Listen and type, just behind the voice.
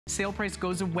Sale price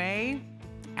goes away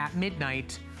at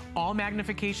midnight. All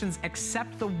magnifications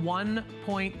except the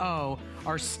 1.0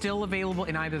 are still available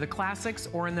in either the classics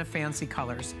or in the fancy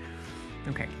colors.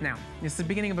 Okay, now, this is the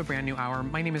beginning of a brand new hour.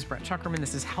 My name is Brett Chukerman.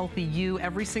 This is Healthy You.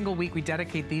 Every single week, we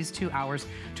dedicate these 2 hours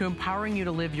to empowering you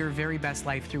to live your very best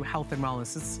life through health and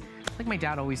wellness. It's like my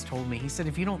dad always told me. He said,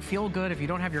 if you don't feel good, if you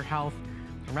don't have your health,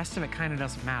 the rest of it kind of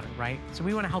doesn't matter, right? So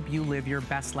we want to help you live your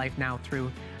best life now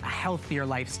through a healthier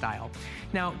lifestyle.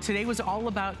 Now, today was all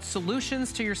about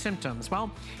solutions to your symptoms.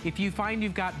 Well, if you find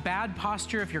you've got bad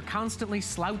posture, if you're constantly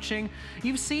slouching,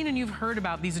 you've seen and you've heard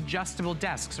about these adjustable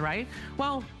desks, right?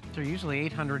 Well, they're usually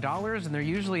 $800 and they're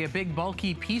usually a big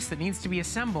bulky piece that needs to be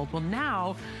assembled. Well,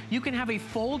 now you can have a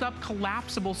fold-up,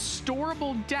 collapsible,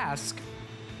 storable desk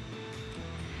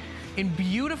in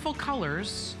beautiful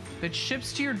colors that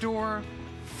ships to your door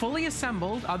fully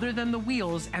assembled, other than the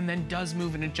wheels, and then does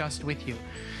move and adjust with you.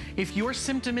 If your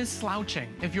symptom is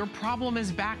slouching, if your problem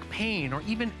is back pain, or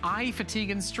even eye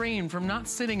fatigue and strain from not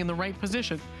sitting in the right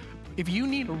position, if you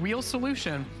need a real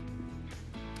solution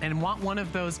and want one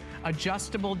of those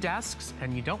adjustable desks,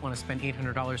 and you don't want to spend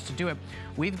 $800 to do it,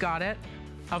 we've got it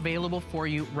available for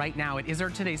you right now. It is our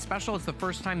today's special. It's the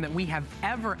first time that we have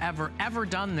ever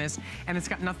done this, and it's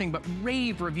got nothing but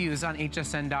rave reviews on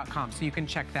hsn.com, so you can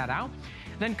check that out.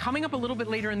 Then coming up a little bit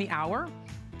later in the hour,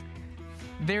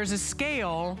 there's a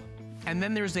scale, and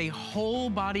then there's a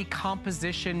whole body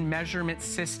composition measurement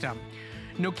system.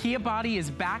 Nokia Body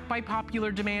is back by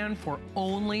popular demand for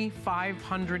only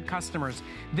 500 customers.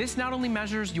 This not only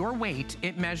measures your weight,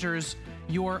 it measures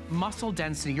your muscle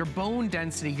density, your bone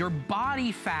density, your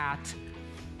body fat,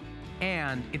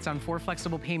 and it's on 4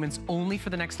 flexible payments only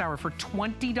for the next hour. For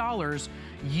 $20,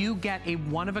 you get a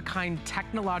one-of-a-kind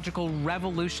technological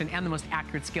revolution and the most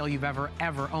accurate scale you've ever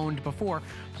owned before,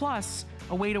 plus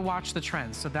a way to watch the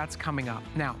trends. So that's coming up.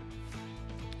 Now,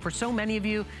 for so many of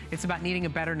you, it's about needing a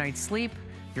better night's sleep.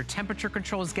 Your temperature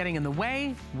control is getting in the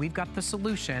way. We've got the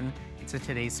solution. It's a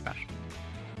today's special.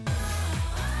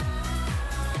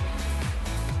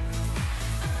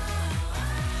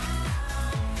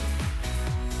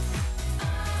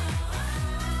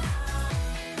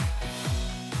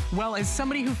 Well, as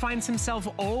somebody who finds himself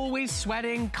always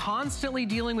sweating, constantly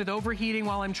dealing with overheating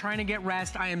while I'm trying to get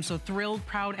rest, I am so thrilled,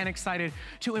 proud, and excited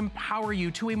to empower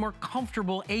you to a more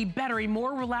comfortable, a better, a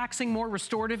more relaxing, more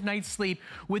restorative night's sleep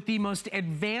with the most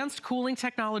advanced cooling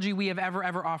technology we have ever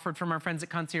offered from our friends at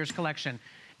Concierge Collection.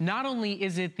 Not only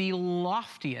is it the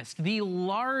loftiest, the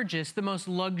largest, the most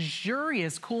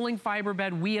luxurious cooling fiber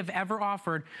bed we have ever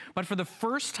offered, but for the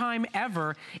first time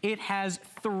ever, it has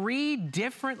 3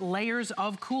 different layers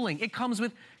of cooling. It comes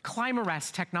with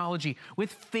Climarest technology,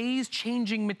 with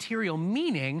phase-changing material,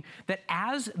 meaning that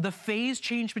as the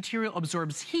phase-change material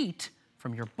absorbs heat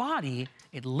from your body,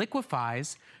 it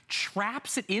liquefies,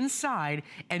 traps it inside,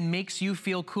 and makes you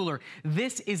feel cooler.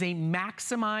 This is a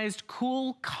maximized,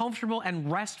 cool, comfortable,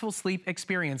 and restful sleep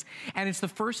experience. And it's the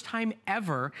first time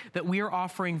ever that we are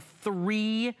offering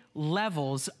 3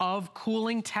 levels of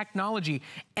cooling technology.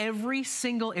 Every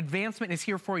single advancement is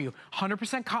here for you.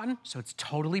 100% cotton, so it's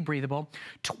totally breathable.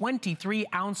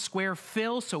 23-ounce square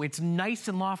fill, so it's nice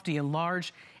and lofty and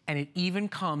large. And it even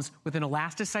comes with an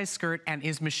elasticized skirt and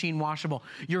is machine washable.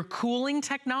 Your cooling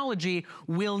technology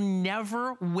will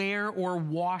never wear or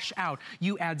wash out.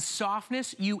 You add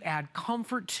softness, you add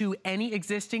comfort to any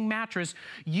existing mattress.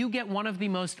 You get one of the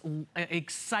most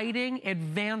exciting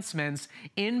advancements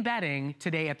in bedding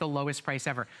today at the lowest price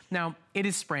ever. Now, it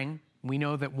is spring. We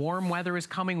know that warm weather is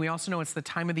coming. We also know it's the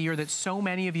time of the year that so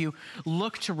many of you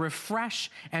look to refresh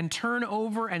and turn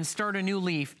over and start a new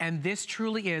leaf. And this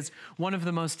truly is one of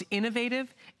the most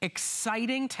innovative,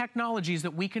 exciting technologies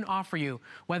that we can offer you,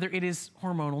 whether it is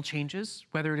hormonal changes,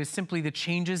 whether it is simply the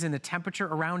changes in the temperature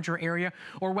around your area,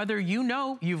 or whether you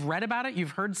know, you've read about it,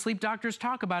 you've heard sleep doctors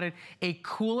talk about it, a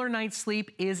cooler night's sleep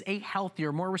is a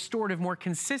healthier, more restorative, more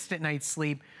consistent night's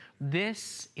sleep.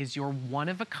 This is your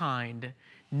one-of-a-kind,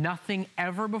 nothing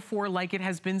ever before like it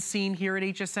has been seen here at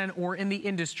HSN or in the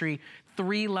industry.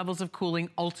 3 levels of cooling,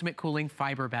 ultimate cooling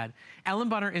fiber bed. Ellen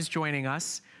Bunner is joining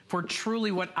us for truly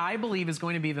what I believe is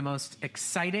going to be the most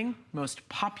exciting, most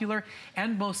popular,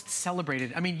 and most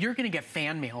celebrated. I mean, you're gonna get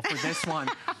fan mail for this one.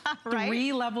 Right?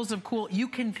 3 levels of cool. You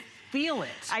can feel it.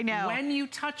 I know. When you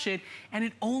touch it, and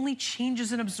it only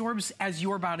changes and absorbs as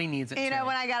your body needs it to. You know,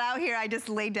 when I got out here, I just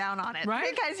laid down on it.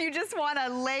 Right? Because you just want to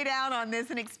lay down on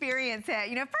this and experience it.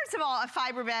 You know, first of all, a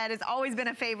fiber bed has always been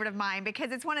a favorite of mine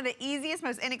because it's one of the easiest,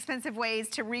 most inexpensive ways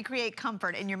to recreate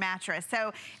comfort in your mattress.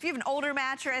 So if you have an older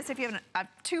mattress, if you have a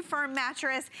too firm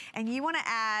mattress, and you want to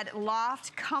add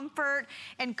loft, comfort,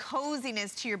 and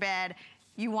coziness to your bed,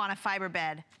 you want a fiber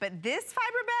bed. But this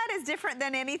fiber bed is different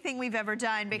than anything we've ever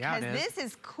done because this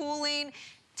is cooling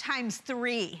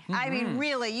 ×3. I mean,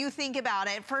 really, you think about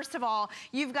it. First of all,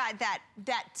 you've got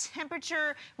that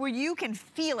temperature where you can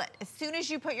feel it. As soon as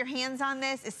you put your hands on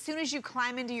this, as soon as you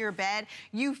climb into your bed,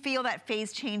 you feel that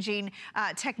phase-changing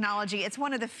technology. It's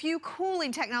one of the few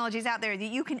cooling technologies out there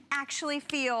that you can actually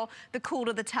feel the cool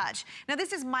to the touch. Now,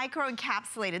 this is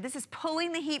micro-encapsulated. This is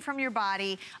pulling the heat from your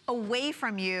body away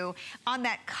from you on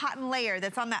that cotton layer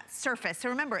that's on that surface. So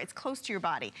remember, it's close to your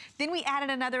body. Then we added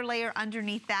another layer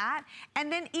underneath that,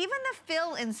 and then even the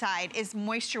fill inside is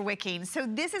moisture wicking. So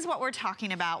this is what we're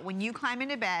talking about. When you climb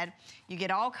into bed, you get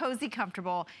all cozy,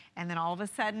 comfortable, and then all of a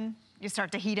sudden, you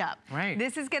start to heat up. Right.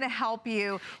 This is gonna help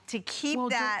you to keep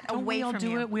that away from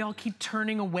you. We all keep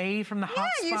turning away from the hot spot.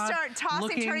 Yeah, you start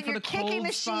tossing, turning, you're kicking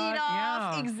the sheet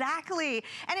off. Exactly.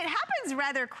 And it happens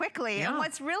rather quickly. And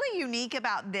what's really unique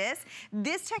about this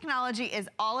technology is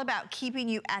all about keeping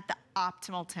you at the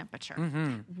optimal temperature,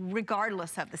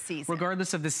 regardless of the season.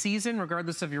 Regardless of the season,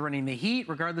 regardless if you're running the heat,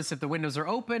 regardless if the windows are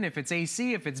open, if it's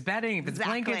AC, if it's bedding, if it's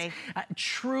blankets.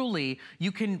 Truly,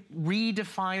 you can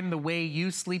redefine the way you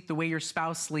sleep, the way your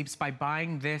spouse sleeps by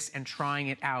buying this and trying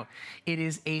it out. It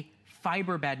is a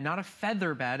fiber bed, not a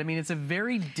feather bed. I mean, it's a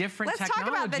very different technology.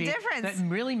 Let's talk about the difference. That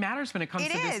really matters when it comes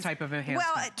to this type of enhancement.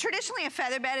 Well, traditionally a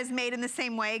feather bed is made in the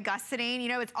same way, gusseting, you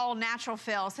know, it's all natural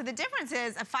fill. So the difference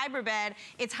is a fiber bed,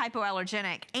 it's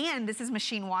hypoallergenic, and this is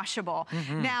machine washable.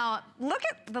 Now, look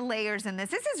at the layers in this.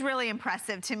 This is really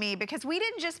impressive to me because we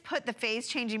didn't just put the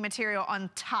phase-changing material on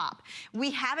top.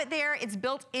 We have it there, it's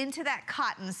built into that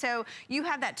cotton. So you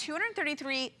have that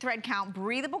 233 thread count,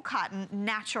 breathable cotton,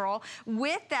 natural,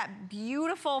 with that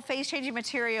beautiful phase-changing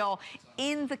material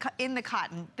in the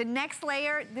cotton. The next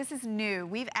layer, this is new.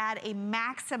 We've added a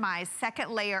maximized second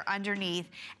layer underneath,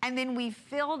 and then we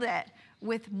filled it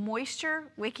with moisture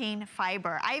wicking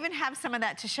fiber. I even have some of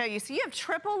that to show you. So you have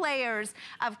triple layers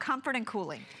of comfort and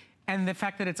cooling. And the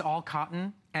fact that it's all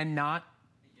cotton and not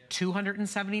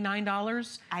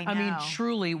 $279. I mean,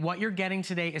 truly, what you're getting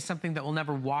today is something that will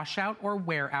never wash out or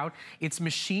wear out. It's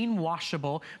machine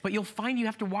washable, but you'll find you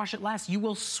have to wash it less. You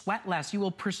will sweat less. You will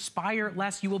perspire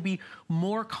less. You will be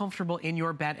more comfortable in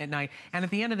your bed at night. And at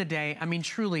the end of the day, I mean,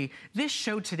 truly, this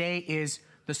show today is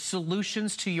the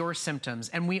solutions to your symptoms.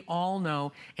 And we all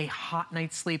know a hot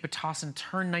night's sleep, a toss and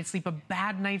turn night's sleep, a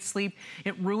bad night's sleep,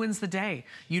 it ruins the day.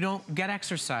 You don't get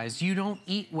exercise, you don't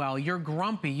eat well, you're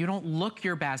grumpy, you don't look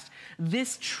your best.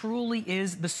 This truly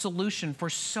is the solution for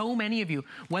so many of you,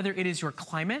 whether it is your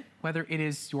climate, whether it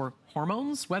is your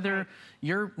hormones, whether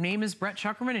your name is Brett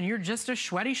Chukerman and you're just a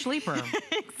sweaty sleeper.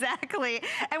 Exactly.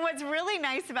 And what's really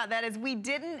nice about that is we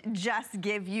didn't just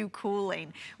give you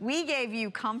cooling. We gave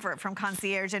you comfort from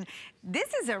Concierge. And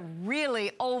this is a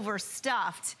really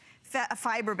overstuffed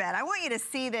fiber bed. I want you to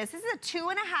see this. This is a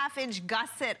 2.5-inch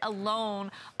gusset alone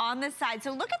on the side.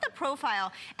 So look at the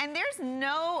profile. And there's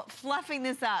no fluffing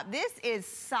this up. This is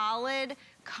solid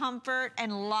comfort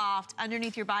and loft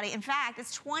underneath your body. In fact,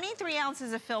 it's 23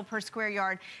 ounces of fill per square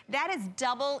yard. That is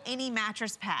double any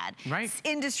mattress pad. Right. It's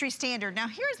industry standard. Now,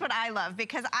 here's what I love,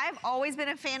 because I've always been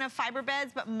a fan of fiber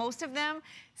beds, but most of them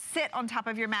sit on top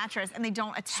of your mattress and they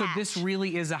don't attach. So this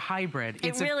really is a hybrid.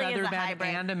 It's really a feather bed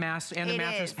and a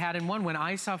mattress pad in one. When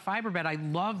I saw fiber bed, I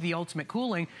love the ultimate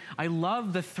cooling. I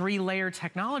love the 3-layer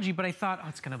technology, but I thought, oh,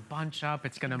 it's gonna bunch up,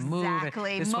 it's gonna move.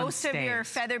 Exactly. Most of your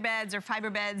feather beds or fiber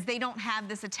beds, they don't have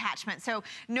this attachment. So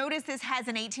notice this has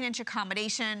an 18-inch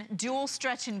accommodation, dual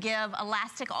stretch and give,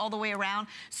 elastic all the way around.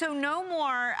 So no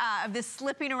more of this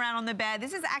slipping around on the bed.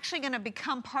 This is actually gonna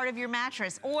become part of your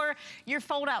mattress or your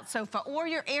fold-out sofa or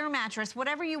your air mattress,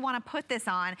 whatever you want to put this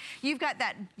on. You've got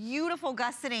that beautiful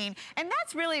gusseting. And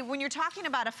that's really, when you're talking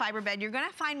about a fiber bed, you're going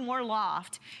to find more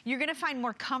loft. You're going to find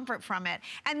more comfort from it.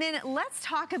 And then let's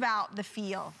talk about the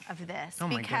feel of this,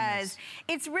 because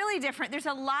it's really different. There's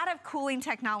a lot of cooling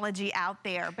technology out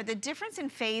there, but the difference in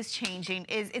phase changing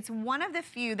is it's one of the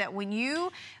few that when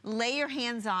you lay your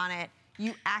hands on it,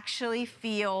 you actually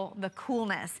feel the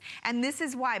coolness. And this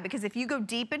is why, because if you go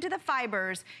deep into the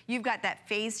fibers, you've got that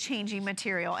phase-changing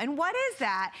material. And what is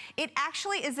that? It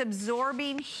actually is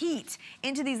absorbing heat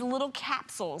into these little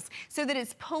capsules so that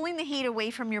it's pulling the heat away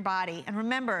from your body. And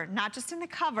remember, not just in the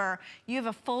cover, you have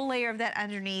a full layer of that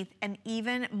underneath and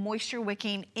even moisture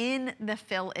wicking in the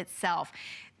fill itself.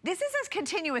 This is a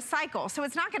continuous cycle, so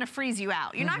it's not gonna freeze you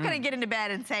out. You're not gonna get into bed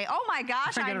and say, oh my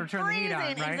gosh, I'm freezing.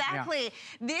 Right? Exactly. Yeah.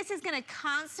 This is gonna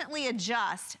constantly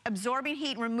adjust, absorbing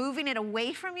heat, removing it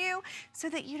away from you so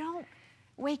that you don't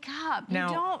wake up. Now,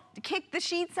 you don't kick the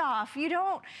sheets off. You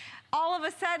don't all of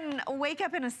a sudden wake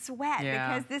up in a sweat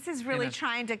because this is really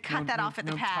trying to cut that off at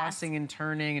the pass. Tossing and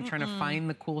turning and trying to find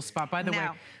the cool spot. By the way,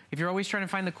 if you're always trying to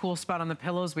find the cool spot on the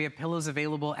pillows, we have pillows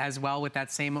available as well with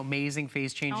that same amazing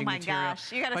phase-changing material. Oh my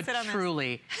gosh, you gotta sit on this. But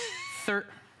truly, a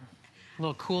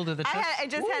little cool to the touch. I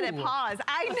just had to pause.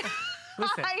 I know.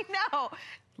 Listen, I know.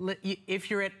 If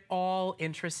you're at all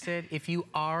interested, if you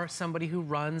are somebody who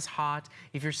runs hot,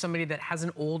 if you're somebody that has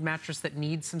an old mattress that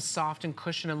needs some soft and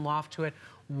cushion and loft to it,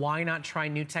 why not try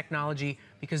new technology?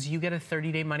 Because you get a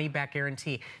 30-day money-back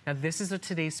guarantee. Now, this is a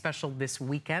today's special this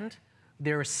weekend.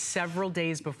 There are several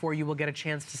days before you will get a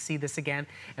chance to see this again,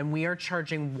 and we are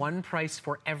charging one price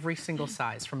for every single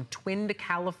size, from twin to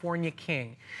California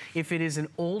king. If it is an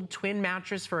old twin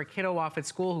mattress for a kiddo off at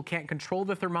school who can't control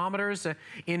the thermometers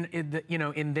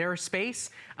in their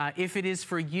space, if it is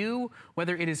for you,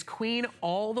 whether it is queen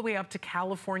all the way up to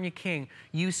California king,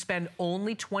 you spend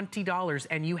only $20,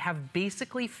 and you have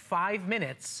basically 5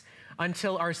 minutes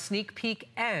until our sneak peek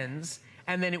ends,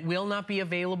 and then it will not be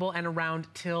available and around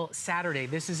till Saturday.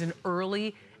 This is an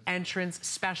early entrance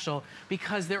special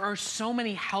because there are so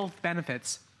many health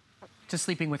benefits to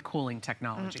sleeping with cooling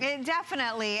technology.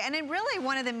 Definitely, and really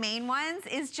one of the main ones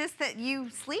is just that you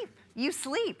sleep. You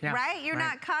sleep, right? You're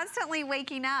not constantly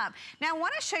waking up. Now, I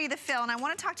want to show you the fill, and I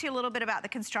want to talk to you a little bit about the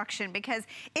construction, because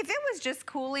if it was just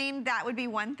cooling, that would be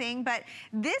one thing, but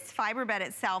this fiber bed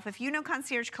itself, if you know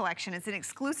Concierge Collection, it's an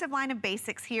exclusive line of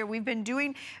basics here. We've been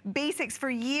doing basics for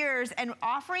years and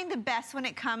offering the best when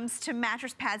it comes to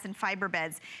mattress pads and fiber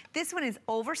beds. This one is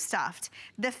overstuffed.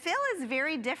 The fill is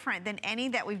very different than any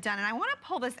that we've done, and I want to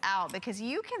pull this out because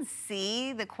you can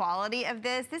see the quality of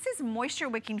this. This is moisture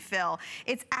wicking fill.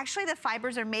 It's actually the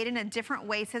fibers are made in a different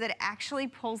way so that it actually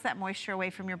pulls that moisture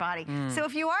away from your body. So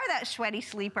if you are that sweaty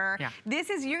sleeper,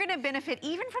 you're gonna benefit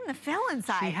even from the fill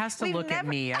inside. She has to look at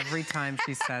me every time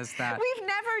she says that. We've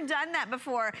never done that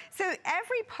before. So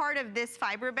every part of this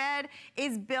fiber bed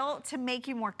is built to make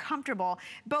you more comfortable,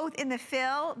 both in the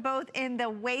fill, both in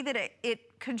the way that it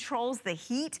controls the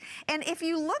heat. And if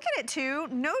you look at it too,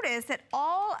 notice that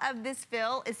all of this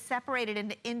fill is separated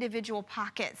into individual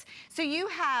pockets. So you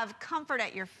have comfort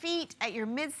at your feet, at your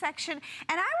midsection.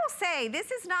 And I will say,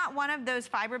 this is not one of those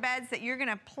fiber beds that you're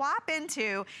gonna plop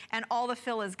into and all the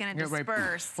fill is gonna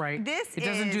disperse. Right. It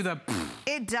doesn't do the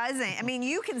It doesn't. I mean,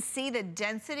 you can see the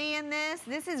density in this.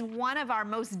 This is one of our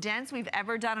most dense we've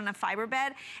ever done on a fiber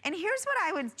bed. And here's what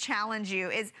I would challenge you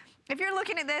is, if you're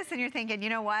looking at this and you're thinking, you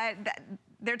know what,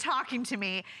 they're talking to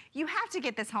me, you have to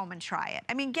get this home and try it.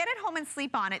 I mean, get it home and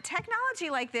sleep on it. Technology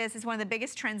like this is one of the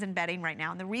biggest trends in bedding right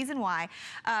now. And the reason why,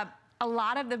 a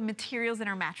lot of the materials in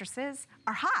our mattresses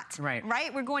are hot,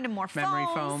 right? We're going to more memory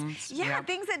foams. Yeah,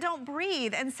 things that don't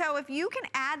breathe. And so if you can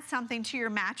add something to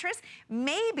your mattress,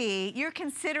 maybe you're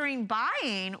considering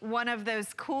buying one of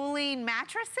those cooling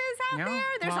mattresses out there.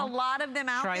 There's a lot of them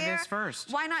out there. Try this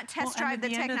first. Why not test drive the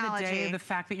technology? At the end of the day, the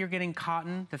fact that you're getting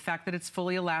cotton, the fact that it's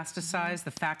fully elasticized,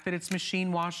 the fact that it's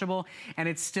machine washable, and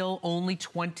it's still only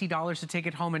 $20 to take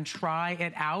it home and try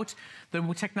it out. The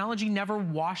technology never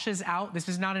washes out. This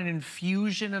is not an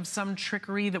infusion of some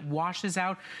trickery that washes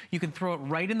out. You can throw it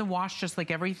right in the wash just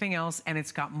like everything else, and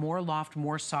it's got more loft,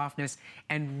 more softness,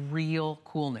 and real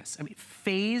coolness. I mean,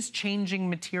 phase-changing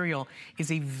material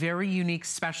is a very unique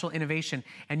special innovation,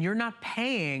 and you're not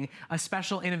paying a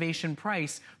special innovation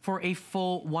price for a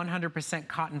full 100%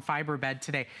 cotton fiber bed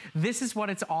today. This is what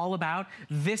it's all about.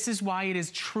 This is why it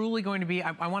is truly going to be,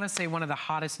 I want to say, one of the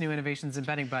hottest new innovations in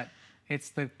bedding, but it's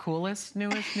the coolest,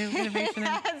 newest new innovation.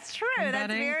 That's true.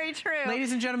 That's very true.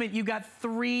 Ladies and gentlemen, you got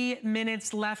 3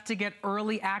 minutes left to get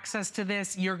early access to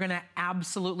this. You're going to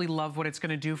absolutely love what it's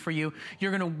going to do for you.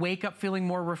 You're going to wake up feeling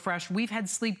more refreshed. We've had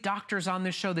sleep doctors on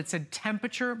this show that said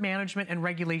temperature management and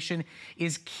regulation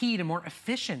is key to more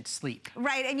efficient sleep.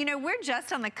 Right. And, you know, we're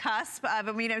just on the cusp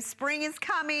of, you know, spring is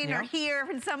coming or here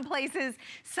in some places.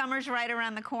 Summer's right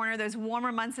around the corner. Those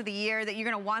warmer months of the year that you're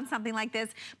going to want something like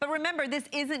this. But remember, this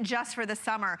isn't just for the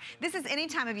summer. This is any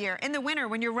time of year. In the winter,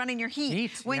 when you're running your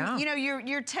heat, when you know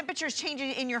your temperature is changing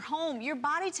in your home, your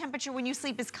body temperature when you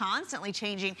sleep is constantly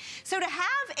changing. So to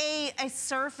have a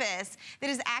surface that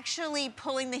is actually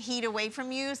pulling the heat away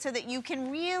from you so that you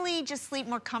can really just sleep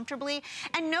more comfortably.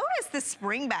 And notice the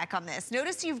spring back on this.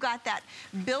 Notice you've got that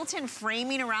built-in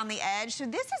framing around the edge. So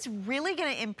this is really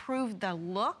going to improve the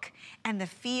look and the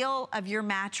feel of your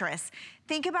mattress.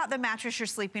 Think about the mattress you're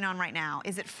sleeping on right now.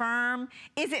 Is it firm?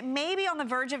 Is it made maybe on the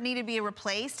verge of needing to be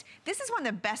replaced, this is one of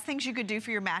the best things you could do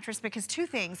for your mattress, because two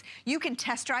things. You can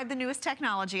test drive the newest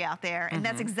technology out there, and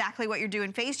that's exactly what you're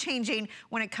doing. Phase changing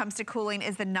when it comes to cooling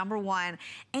is the #1.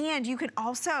 And you can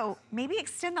also maybe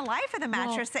extend the life of the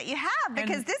mattress that you have,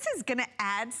 because this is gonna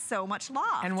add so much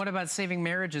loft. And what about saving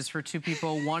marriages for two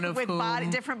people, one of whom...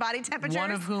 different body temperatures?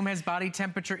 One of whom has body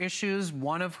temperature issues,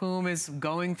 one of whom is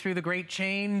going through the great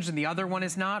change, and the other one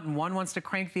is not, and one wants to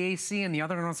crank the AC, and the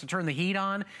other one wants to turn the heat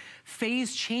on.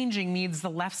 Phase changing means the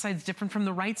left side's different from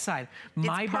the right side.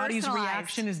 My body's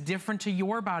reaction is different to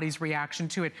your body's reaction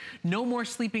to it. No more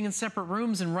sleeping in separate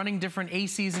rooms and running different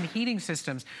ACs and heating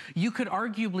systems. You could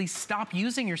arguably stop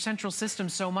using your central system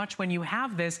so much when you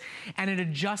have this, and it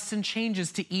adjusts and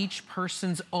changes to each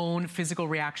person's own physical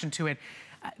reaction to it.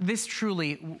 This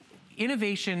truly...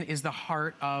 Innovation is the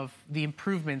heart of the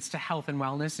improvements to health and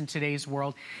wellness in today's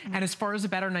world. And as far as a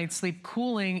better night's sleep,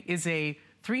 cooling is a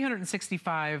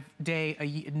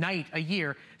 365-day night a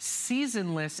year,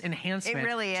 seasonless enhancement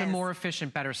to more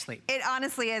efficient, better sleep. It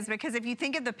honestly is, because if you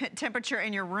think of the temperature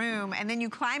in your room and then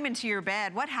you climb into your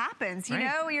bed, what happens? You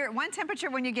know, you're at one temperature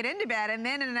when you get into bed, and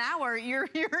then in an hour, you're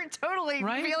totally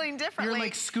feeling differently. You're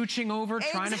like scooching over,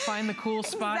 trying to find the cool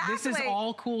spot. This is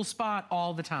all cool spot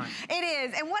all the time. It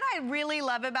is. And what I really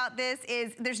love about this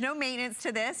is there's no maintenance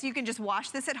to this. You can just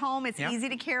wash this at home. It's easy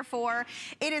to care for.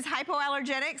 It is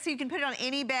hypoallergenic, so you can put it on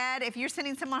any bed. If you're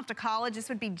sending someone off to college, this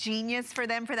would be genius for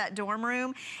them for that dorm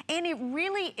room. And it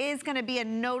really is going to be a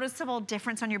noticeable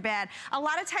difference on your bed. A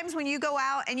lot of times when you go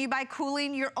out and you buy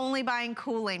cooling, you're only buying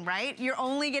cooling, right? You're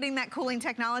only getting that cooling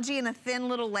technology in a thin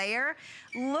little layer.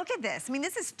 Look at this. I mean,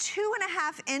 this is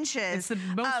 2.5 inches. It's the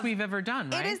most we've ever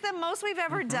done, right? It is the most we've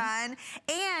ever done.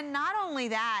 And not only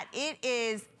that, it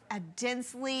is a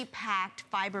densely packed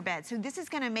fiber bed. So this is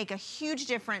gonna make a huge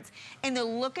difference in the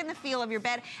look and the feel of your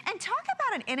bed. And talk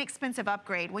about an inexpensive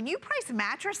upgrade. When you price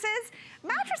mattresses,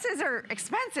 mattresses are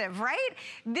expensive, right?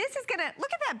 This is gonna,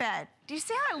 look at that bed. Do you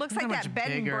see how it looks like that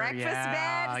bed and breakfast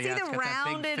bed? See the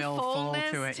rounded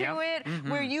fullness to it,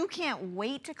 where you can't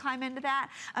wait to climb into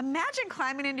that? Imagine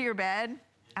climbing into your bed.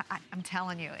 I'm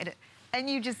telling you, and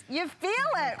you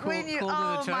feel it when you,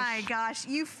 oh my gosh,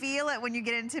 you feel it when you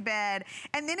get into bed.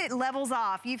 And then it levels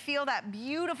off. You feel that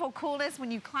beautiful coolness when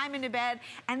you climb into bed,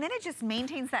 and then it just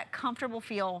maintains that comfortable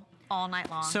feel all night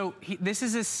long. So this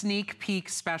is a sneak peek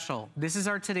special. This is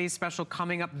our today's special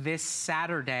coming up this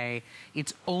Saturday.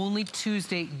 It's only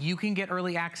Tuesday. You can get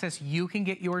early access. You can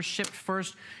get yours shipped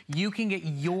first. You can get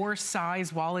your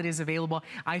size while it is available.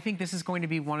 I think this is going to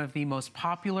be one of the most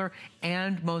popular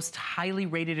and most highly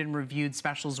rated and reviewed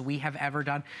specials we have ever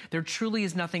done. There truly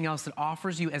is nothing else that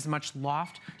offers you as much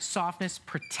loft, softness,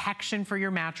 protection for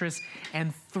your mattress,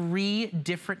 and 3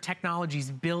 different technologies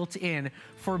built in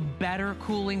for better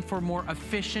cooling, for more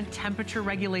efficient temperature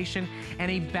regulation,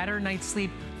 and a better night's sleep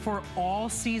for all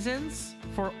seasons,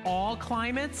 for all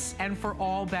climates, and for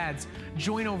all beds.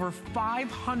 Join over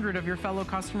 500 of your fellow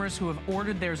customers who have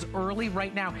ordered theirs early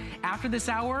right now. After this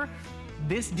hour,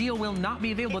 this deal will not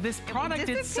be available. This product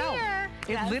itself,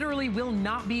 it literally will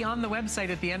not be on the website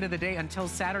at the end of the day until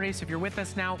Saturday. So if you're with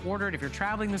us now, order it. If you're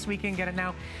traveling this weekend, get it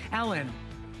now. Ellen,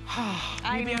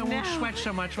 maybe I won't sweat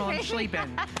so much while I'm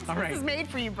sleeping. All right. This is made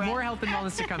for you, Brett. More health and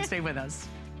wellness to come. Stay with us.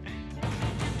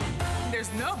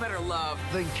 There's no better love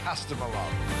than customer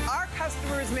love. Our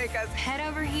customers make us head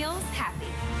over heels happy.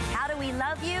 How do we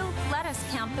love you? Let us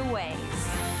count the ways.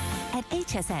 At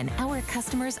HSN, our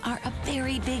customers are a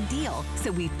very big deal, so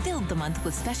we filled the month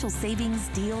with special savings,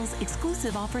 deals,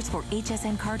 exclusive offers for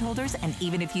HSN cardholders, and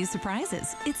even a few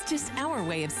surprises. It's just our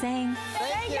way of saying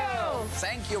thank you.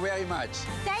 Thank you very much.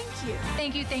 Thank you.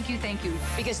 Thank you, thank you, thank you.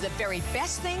 Because the very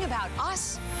best thing about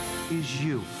us is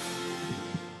you.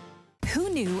 Who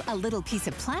knew a little piece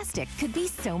of plastic could be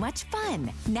so much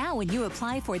fun? Now when you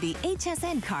apply for the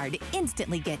HSN card,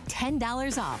 instantly get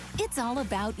 $10 off. It's all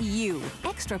about you.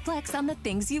 Extra flex on the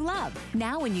things you love.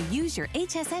 Now when you use your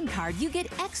HSN card, you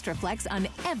get extra flex on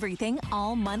everything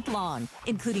all month long,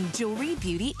 including jewelry,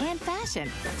 beauty, and fashion.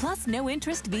 Plus no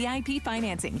interest VIP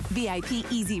financing, VIP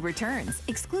easy returns,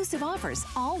 exclusive offers,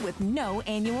 all with no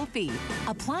annual fee.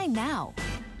 Apply now.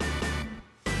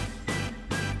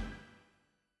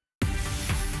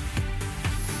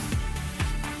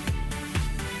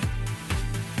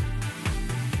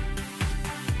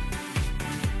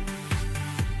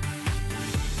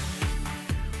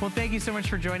 Well, thank you so much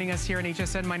for joining us here on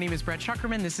HSN. My name is Brett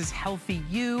Chukerman. This is Healthy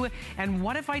You. And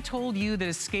what if I told you that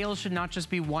a scale should not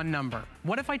just be one number?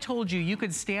 What if I told you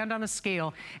could stand on a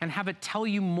scale and have it tell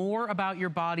you more about your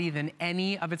body than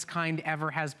any of its kind ever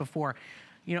has before?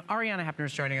 You know, Ariana Hepner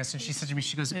is joining us, and she said to me,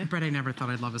 she goes, Brett, I never thought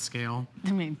I'd love a scale.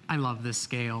 I love this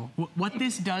scale. What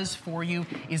this does for you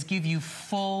is give you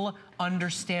full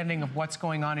understanding of what's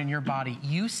going on in your body.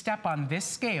 You step on this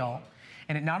scale,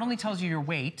 and it not only tells you your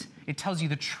weight, it tells you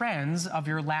the trends of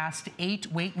your last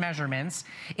 8 weight measurements.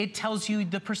 It tells you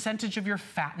the percentage of your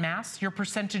fat mass, your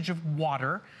percentage of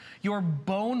water, your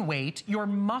bone weight, your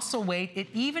muscle weight. It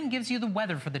even gives you the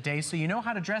weather for the day, so you know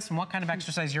how to dress and what kind of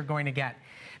exercise you're going to get.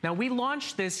 Now, we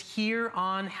launched this here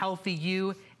on Healthy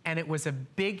You, and it was a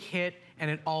big hit,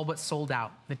 and it all but sold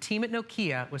out. The team at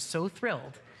Nokia was so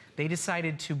thrilled, they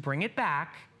decided to bring it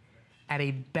back at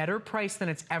a better price than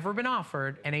it's ever been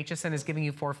offered, and HSN is giving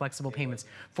you 4 flexible payments.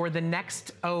 For the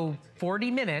next,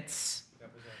 40 minutes,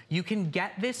 you can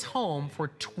get this home for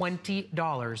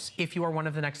 $20 if you are one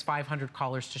of the next 500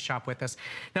 callers to shop with us.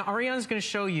 Now, Ariana's gonna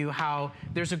show you how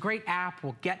there's a great app.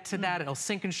 We'll get to that. It'll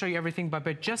sync and show you everything,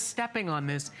 but just stepping on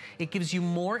this, it gives you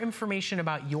more information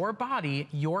about your body,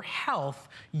 your health,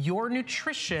 your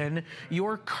nutrition,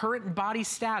 your current body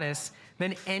status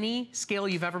than any scale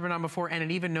you've ever been on before, and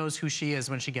it even knows who she is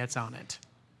when she gets on it.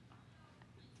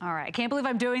 All right, I can't believe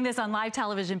I'm doing this on live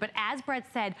television, but as Brett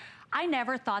said, I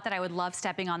never thought that I would love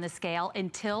stepping on the scale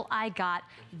until I got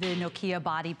the Nokia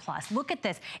Body Plus. Look at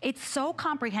this. It's so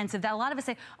comprehensive that a lot of us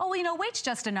say, oh, well, you know, weight's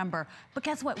just a number. But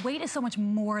guess what? Weight is so much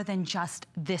more than just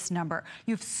this number.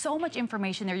 You have so much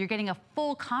information there. You're getting a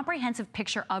full comprehensive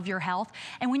picture of your health.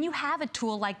 And when you have a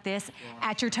tool like this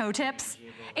at your toe tips,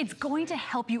 it's going to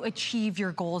help you achieve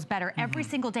your goals better. Every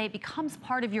single day it becomes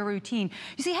part of your routine.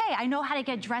 You see, hey, I know how to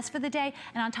get dressed for the day,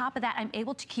 and on top of that, I'm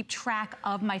able to keep track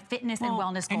of my fitness and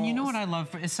wellness goals. And you know what I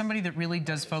love? As somebody that really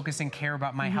does focus and care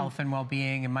about my health and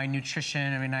well-being and my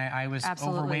nutrition, I mean, I was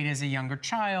overweight as a younger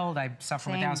child. I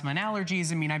suffer with asthma and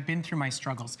allergies. I mean, I've been through my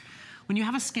struggles. When you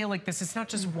have a scale like this, it's not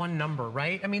just one number,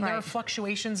 right? I mean, there are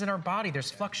fluctuations in our body. There's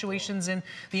fluctuations in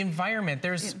the environment.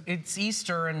 It's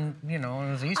Easter, and you know,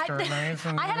 it was Easter.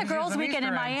 I had a girls' weekend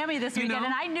in Miami this weekend,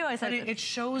 and I knew, I said, it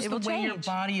shows the way your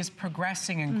body is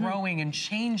progressing and growing and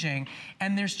changing,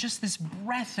 and there's just this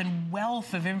breadth and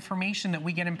wealth of information that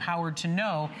we get empowered to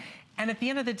know. And at the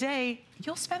end of the day,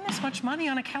 you'll spend this much money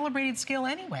on a calibrated scale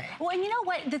anyway. Well, and you know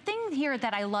what? The thing here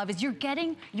that I love is you're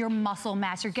getting your muscle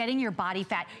mass, you're getting your body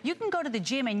fat. You can go to the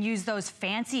gym and use those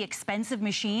fancy, expensive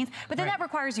machines, but then that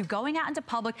requires you going out into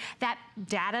public. That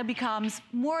data becomes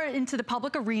more into the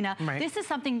public arena. This is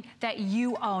something that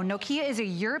you own. Nokia is a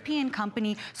European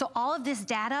company, so all of this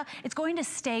data, it's going to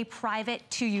stay private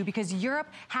to you because Europe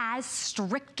has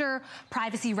stricter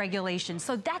privacy regulations.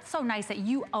 So that's so nice that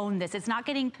you own this. It's not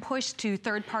getting pushed to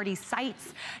third-party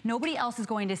sites. Nobody else is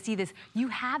going to see this. You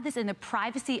have this in the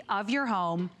privacy of your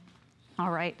home.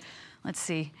 All right, let's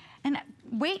see. And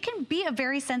weight can be a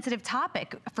very sensitive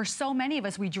topic. For so many of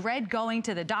us, we dread going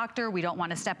to the doctor. We don't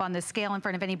want to step on the scale in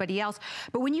front of anybody else.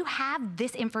 But when you have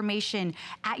this information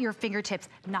at your fingertips,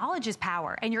 knowledge is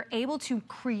power, and you're able to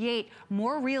create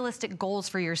more realistic goals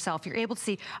for yourself. You're able to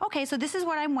see, okay, so this is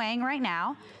what I'm weighing right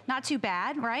now. Not too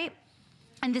bad, right?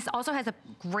 And this also has a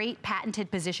great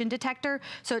patented position detector.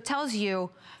 So it tells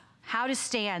you how to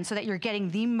stand so that you're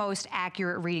getting the most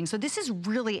accurate reading. So this is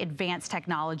really advanced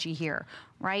technology here,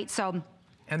 right? So.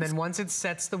 And then once it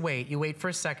sets the weight, you wait for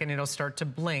a second, it'll start to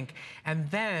blink, and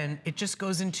then it just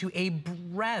goes into a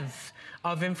breadth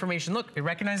of information. Look, they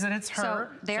recognize that it's her. So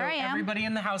there I am. Everybody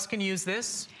in the house can use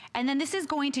this. And then this is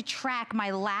going to track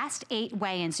my last 8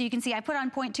 weigh-ins. So you can see I put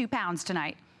on 0.2 pounds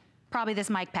tonight. Probably this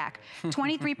mic pack.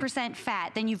 23%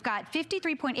 fat, then you've got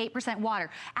 53.8% water.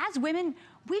 As women,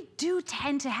 we do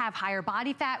tend to have higher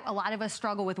body fat. A lot of us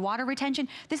struggle with water retention.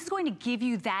 This is going to give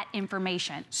you that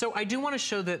information. So I do want to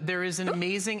show that there is an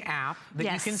amazing app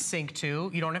that you can sync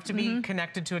to. You don't have to be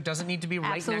connected to it. Doesn't need to be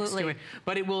right next to it.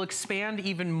 But it will expand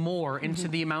even more into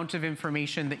the amount of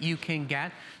information that you can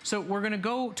get. So we're going to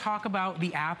go talk about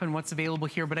the app and what's available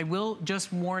here. But I will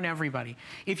just warn everybody.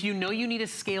 If you know you need a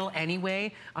scale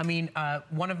anyway, I mean,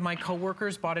 one of my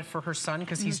coworkers bought it for her son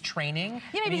because he's training.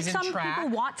 Yeah, maybe some people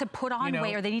want to put on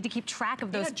weight, or they need to keep track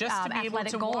of those just to be able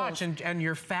to goals. watch and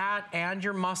your fat and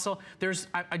your muscle.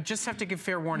 I just have to give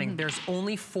fair warning. There's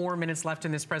only 4 minutes left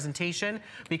in this presentation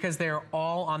because they're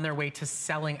all on their way to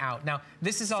selling out. Now,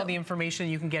 this is all the information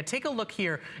you can get. Take a look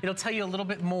here. It'll tell you a little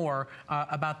bit more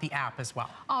about the app as well.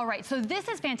 All right, so this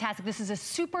is fantastic. This is a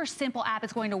super simple app.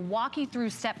 It's going to walk you through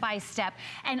step by step.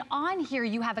 And on here,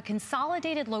 you have a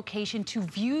consolidated location to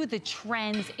view the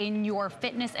trends in your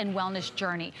fitness and wellness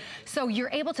journey. So you're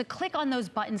able to click on those those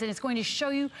buttons, and it's going to show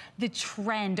you the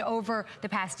trend over the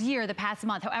past year, the past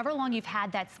month, however long you've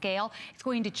had that scale. It's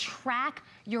going to track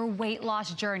your weight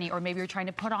loss journey, or maybe you're trying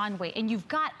to put on weight, and you've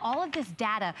got all of this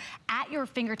data at your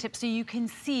fingertips so you can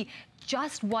see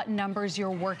just what numbers you're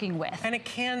working with. And it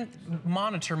can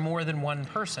monitor more than one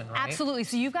person, right? Absolutely.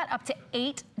 So you've got up to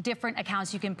 8 different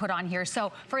accounts you can put on here.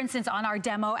 So for instance, on our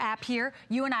demo app here,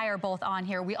 you and I are both on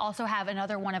here. We also have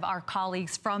another one of our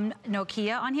colleagues from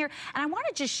Nokia on here. And I want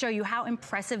to just show you how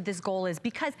impressive this goal is,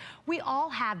 because we all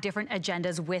have different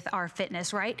agendas with our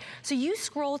fitness, right? So you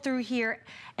scroll through here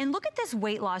and look at this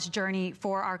weight loss journey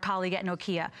for our colleague at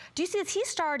Nokia. Do you see this? He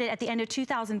started at the end of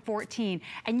 2014,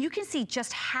 and you can see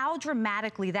just how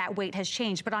dramatically that weight has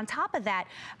changed. But on top of that,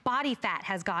 body fat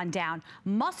has gone down,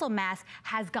 muscle mass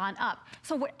has gone up.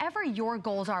 So whatever your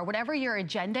goals are, whatever your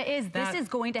agenda is, this is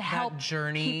going to help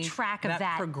journey, keep track of that.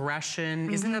 That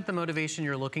progression, isn't that the motivation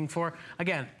you're looking for?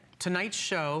 Again, tonight's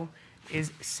show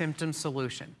is symptom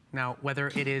solution. Now, whether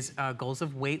it is goals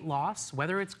of weight loss,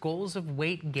 whether it's goals of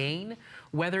weight gain,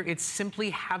 whether it's simply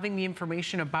having the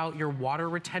information about your water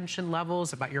retention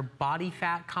levels, about your body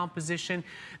fat composition,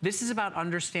 this is about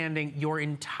understanding your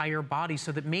entire body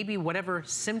so that maybe whatever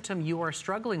symptom you are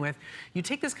struggling with, you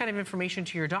take this kind of information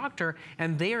to your doctor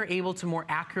and they are able to more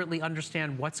accurately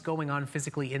understand what's going on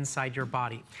physically inside your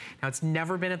body. Now, it's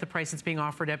never been at the price it's being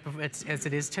offered at as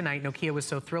it is tonight. Nokia was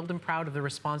so thrilled and proud of the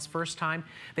response first time.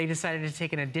 They decided to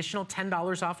take an additional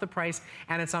 $10 off the price,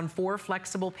 and it's on 4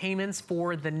 flexible payments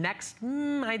for the next,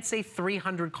 I'd say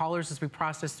 300 callers as we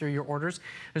process through your orders.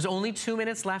 There's only 2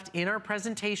 minutes left in our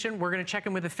presentation. We're going to check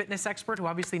in with a fitness expert who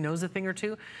obviously knows a thing or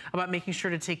two about making sure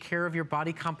to take care of your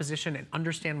body composition and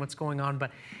understand what's going on.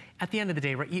 But at the end of the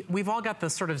day, right, we've all got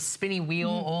the sort of spinny wheel,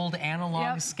 old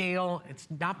analog scale. It's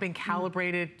not been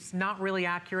calibrated. It's not really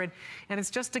accurate. And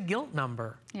it's just a guilt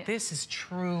number. This is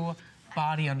true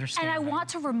body understanding. And I want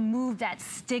to remove that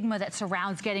stigma that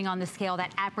surrounds getting on the scale,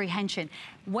 that apprehension.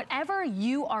 Whatever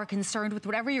you are concerned with,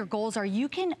 whatever your goals are, you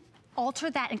can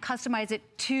alter that and customize it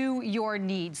to your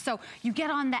needs. So you get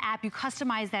on the app, you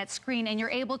customize that screen, and you're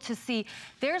able to see,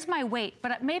 there's my weight,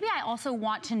 but maybe I also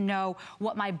want to know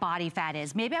what my body fat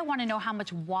is. Maybe I want to know how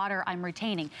much water I'm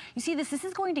retaining. You see this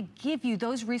is going to give you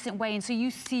those recent weigh-ins so you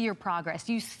see your progress.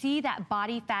 You see that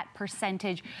body fat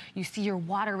percentage, you see your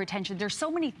water retention. There's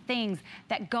so many things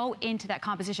that go into that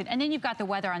composition. And then you've got the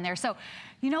weather on there. So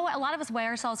you know what? A lot of us weigh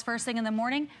ourselves first thing in the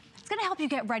morning. It's gonna help you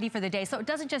get ready for the day. So it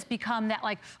doesn't just become that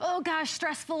like, oh gosh,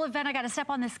 stressful event, I gotta step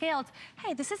on the scale. It's,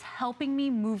 hey, this is helping me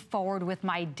move forward with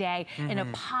my day in a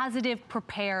positive,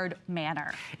 prepared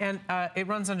manner. And it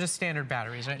runs on just standard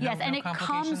batteries, right? Yes, and it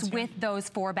comes with those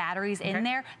 4 batteries in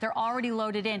there. They're already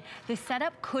loaded in. The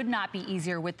setup could not be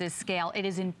easier with this scale. It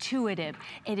is intuitive.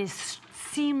 It is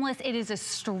seamless. It is a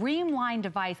streamlined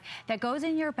device that goes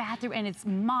in your bathroom, and it's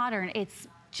modern. It's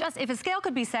just, if a scale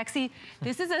could be sexy,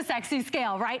 this is a sexy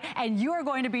scale, right? And you are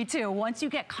going to be too once you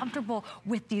get comfortable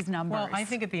with these numbers. Well, I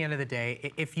think at the end of the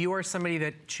day, if you are somebody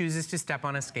that chooses to step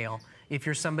on a scale, if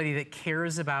you're somebody that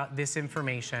cares about this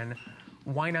information,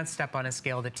 why not step on a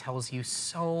scale that tells you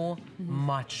so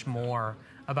much more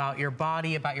about your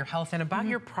body, about your health, and about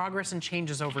your progress and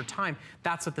changes over time.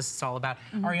 That's what this is all about.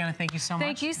 Ariana, thank you so much.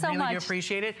 Thank you so much. Really do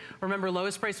appreciate it. Remember,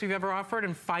 lowest price we've ever offered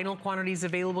and final quantities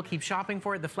available. Keep shopping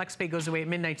for it. The FlexPay goes away at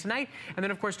midnight tonight. And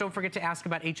then, of course, don't forget to ask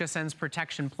about HSN's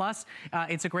Protection Plus.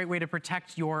 It's a great way to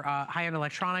protect your high-end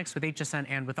electronics with HSN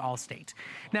and with Allstate.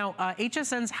 Now,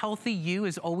 HSN's Healthy You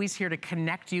is always here to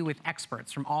connect you with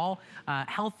experts from all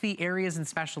healthy areas and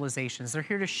specializations. They're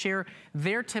here to share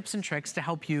their tips and tricks to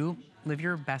help you live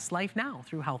your best life now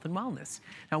through health and wellness.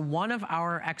 Now, one of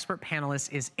our expert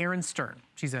panelists is Erin Stern.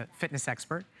 She's a fitness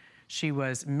expert. She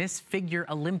was Miss Figure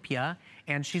Olympia,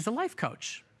 and she's a life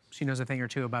coach. She knows a thing or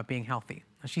two about being healthy.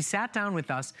 Now, she sat down with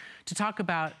us to talk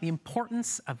about the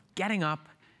importance of getting up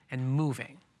and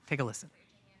moving. Take a listen.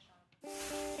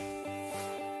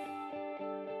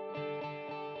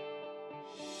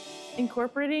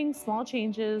 Incorporating small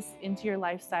changes into your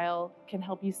lifestyle can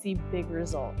help you see big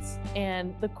results.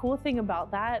 And the cool thing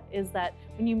about that is that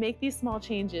when you make these small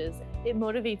changes, it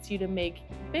motivates you to make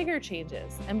bigger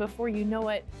changes. And before you know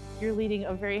it, you're leading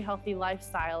a very healthy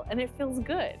lifestyle and it feels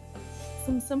good.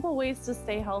 Some simple ways to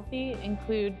stay healthy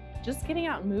include just getting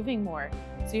out and moving more.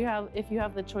 So if you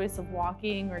have the choice of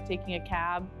walking or taking a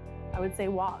cab, I would say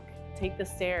walk, take the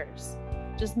stairs.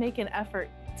 Just make an effort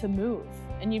to move,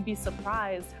 and you'd be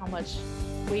surprised how much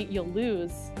weight you'll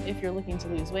lose if you're looking to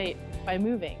lose weight by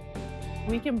moving.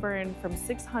 we can burn from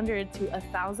 600 to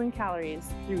 1,000 calories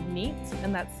through NEAT,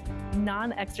 and that's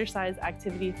non-exercise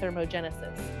activity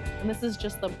thermogenesis. And this is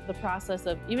just the process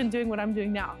of even doing what I'm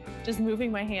doing now, just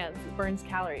moving my hands, it burns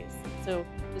calories. So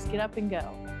just get up and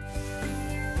go.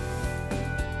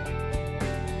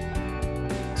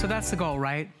 So that's the goal,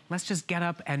 right? Let's just get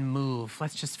up and move.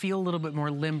 Let's just feel a little bit more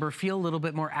limber, feel a little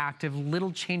bit more active.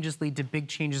 Little changes lead to big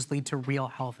changes, lead to real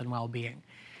health and well-being.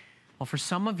 Well, for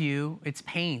some of you, it's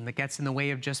pain that gets in the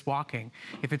way of just walking.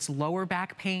 If it's lower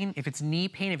back pain, if it's knee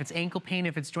pain, if it's ankle pain,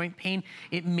 if it's joint pain,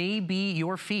 it may be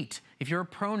your feet. If you're a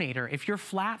pronator, if you're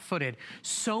flat-footed,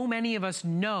 so many of us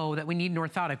know that we need an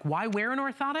orthotic. Why wear an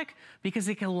orthotic? Because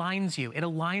it aligns you. It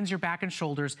aligns your back and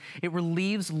shoulders. It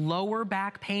relieves lower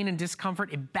back pain and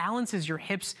discomfort. It balances your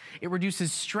hips. It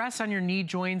reduces stress on your knee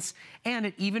joints, and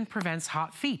it even prevents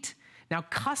hot feet. Now,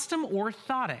 custom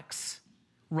orthotics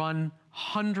run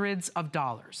hundreds of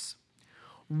dollars.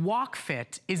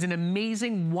 WalkFit is an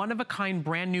amazing, one-of-a-kind,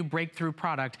 brand new breakthrough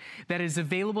product that is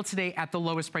available today at the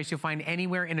lowest price you'll find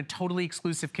anywhere in a totally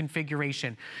exclusive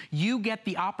configuration. You get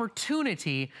the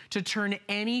opportunity to turn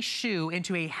any shoe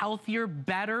into a healthier,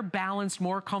 better balanced,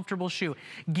 more comfortable shoe,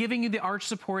 giving you the arch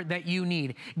support that you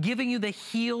need, giving you the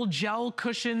heel gel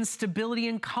cushion stability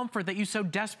and comfort that you so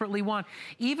desperately want,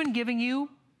 even giving you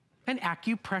an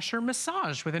acupressure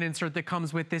massage with an insert that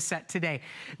comes with this set today.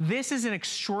 This is an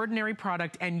extraordinary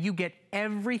product, and you get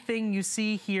everything you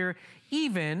see here,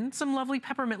 even some lovely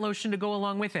peppermint lotion to go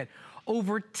along with it.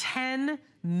 Over 10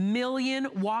 million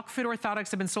WalkFit orthotics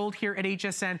have been sold here at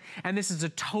HSN, and this is a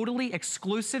totally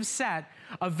exclusive set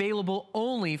available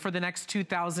only for the next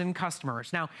 2,000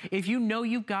 customers. Now, if you know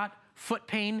you've got foot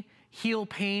pain, heel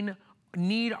pain,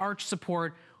 need arch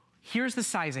support, here's the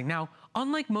sizing. Now,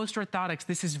 unlike most orthotics,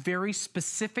 this is very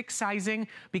specific sizing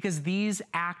because these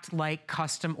act like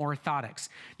custom orthotics.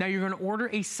 Now, you're going to order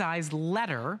a size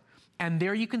letter, and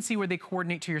there you can see where they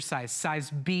coordinate to your size. Size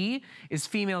B is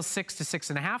females 6 to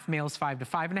 6.5, males 5 to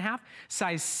 5.5.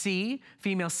 Size C,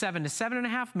 females 7 to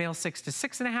 7.5, males 6 to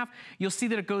 6.5. You'll see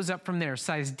that it goes up from there.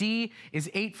 Size D is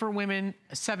 8 for women,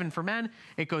 7 for men.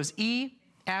 It goes E,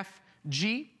 F,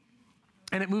 G,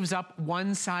 and it moves up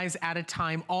one size at a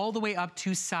time, all the way up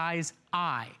to size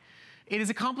I. It is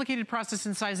a complicated process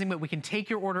in sizing, but we can take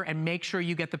your order and make sure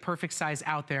you get the perfect size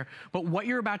out there. But what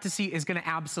you're about to see is gonna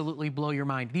absolutely blow your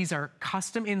mind. These are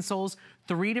custom insoles,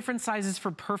 3 different sizes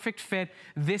for perfect fit.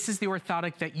 This is the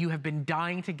orthotic that you have been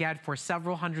dying to get for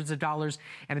several hundreds of dollars,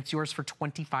 and it's yours for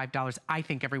 $25. I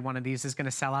think every one of these is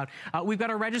gonna sell out. We've got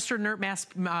our registered nurse,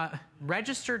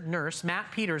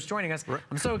 Matt Peters, joining us.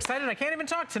 I'm so excited, I can't even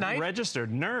talk tonight.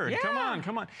 Registered nerd, yeah.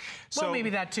 come on. Well, maybe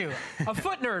that too. A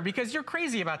foot nerd, because you're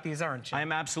crazy about these, aren't you?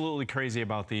 I'm absolutely crazy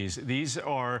about these. These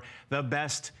are the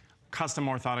best custom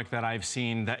orthotic that I've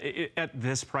seen. At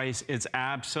this price, it's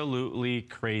absolutely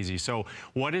crazy. So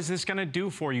what is this gonna do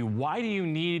for you? Why do you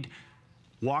need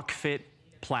WalkFit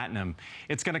Platinum?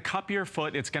 It's gonna cup your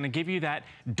foot. It's gonna give you that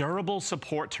durable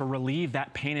support to relieve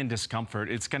that pain and discomfort.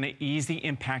 It's gonna ease the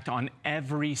impact on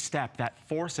every step, that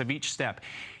force of each step.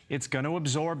 It's gonna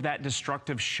absorb that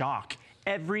destructive shock.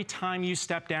 Every time you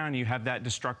step down, you have that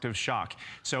destructive shock.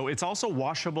 So it's also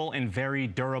washable and very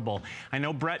durable. I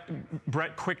know Brett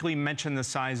quickly mentioned the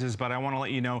sizes, but I want to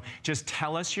let you know, just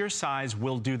tell us your size,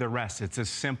 we'll do the rest. It's as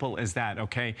simple as that,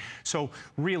 okay? So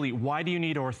really, why do you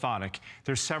need orthotic?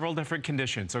 There's several different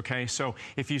conditions, okay? So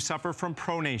if you suffer from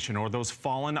pronation or those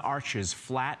fallen arches,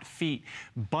 flat feet,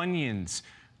 bunions,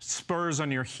 spurs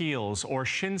on your heels, or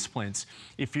shin splints,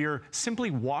 if you're simply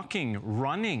walking,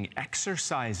 running,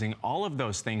 exercising, all of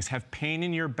those things, have pain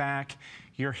in your back,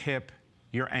 your hip,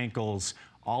 your ankles,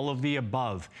 all of the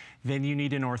above, then you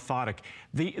need an orthotic.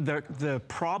 The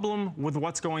problem with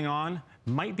what's going on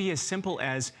might be as simple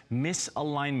as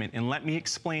misalignment, and let me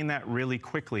explain that really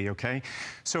quickly, okay?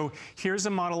 So here's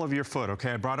a model of your foot,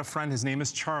 okay? I brought a friend, his name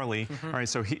is Charlie. All right,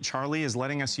 so Charlie is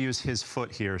letting us use his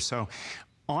foot here. So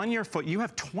on your foot, you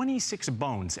have 26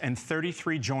 bones and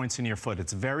 33 joints in your foot.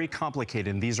 It's very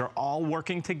complicated, and these are all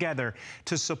working together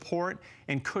to support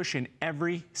and cushion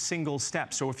every single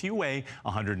step. So if you weigh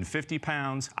 150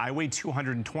 pounds, I weigh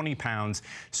 220 pounds,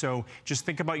 so just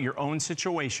think about your own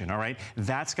situation, all right?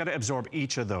 That's got to absorb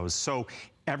each of those. So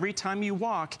every time you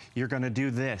walk, you're gonna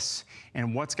do this.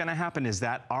 And what's gonna happen is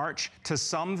that arch, to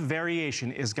some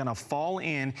variation, is gonna fall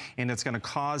in, and it's gonna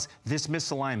cause this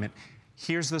misalignment.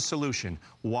 Here's the solution.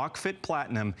 WalkFit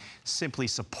Platinum simply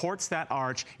supports that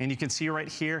arch, and you can see right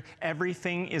here,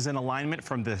 everything is in alignment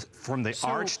from the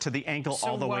arch to the ankle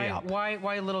all the way up.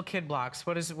 Why little kid blocks?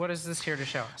 What is this here to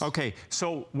show us? Okay,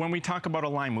 so when we talk about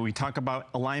alignment, we talk about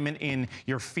alignment in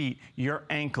your feet, your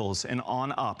ankles, and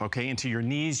on up, okay, into your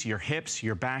knees, your hips,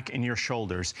 your back, and your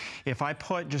shoulders. If I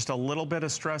put just a little bit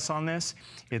of stress on this,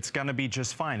 it's gonna be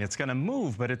just fine. It's gonna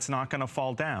move, but it's not gonna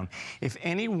fall down. If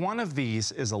any one of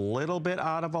these is a little bit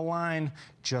out of a line,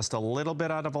 just a little bit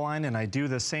out of line, and I do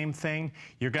the same thing,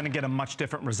 you're gonna get a much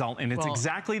different result, and it's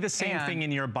exactly the same thing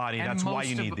in your body. That's why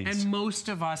you need these. And most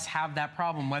of us have that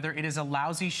problem, whether it is a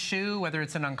lousy shoe, whether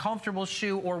it's an uncomfortable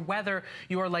shoe, or whether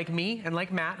you are like me and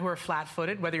like Matt, who are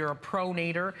flat-footed, whether you're a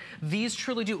pronator, these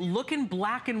truly do. Look in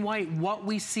black and white what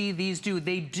we see these do.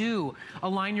 They do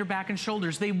align your back and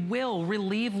shoulders. They will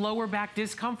relieve lower back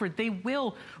discomfort. They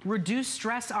will reduce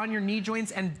stress on your knee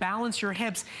joints and balance your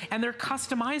hips, and they're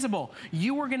customizable.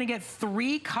 You are gonna get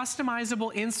 3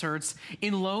 customizable inserts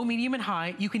in low, medium, and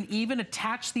high. You can even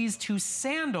attach these to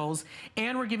sandals,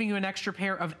 and we're giving you an extra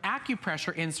pair of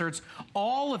acupressure inserts.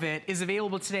 All of it is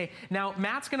available today. Now,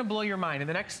 Matt's gonna blow your mind. In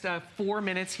the next 4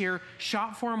 minutes here,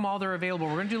 shop for them while they're available.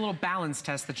 We're gonna do a little balance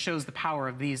test that shows the power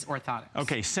of these orthotics.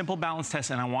 Okay, simple balance test,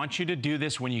 and I want you to do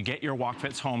this when you get your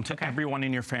WalkFits home to everyone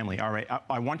in your family. All right,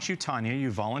 I want you, Tanya,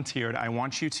 you volunteered. I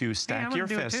want you to stack your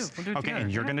fists. Okay,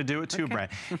 and you're gonna do it too,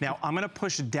 Brett. Now, I'm gonna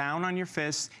push down on your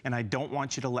fists, and I don't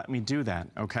want you to let me do that,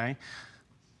 okay?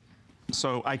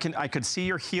 So I could see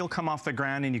your heel come off the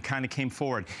ground and you kind of came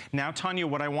forward. Now, Tanya,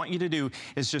 what I want you to do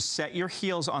is just set your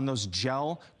heels on those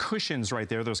gel cushions right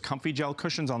there, those comfy gel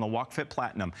cushions on the WalkFit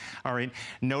Platinum. All right,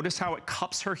 notice how it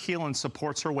cups her heel and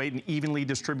supports her weight and evenly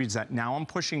distributes that. Now I'm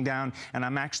pushing down, and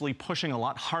I'm actually pushing a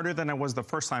lot harder than I was the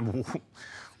first time.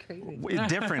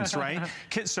 Difference, right?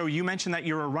 So you mentioned that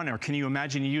you're a runner. Can you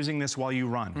imagine using this while you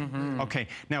run? Okay,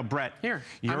 now Brett, I'm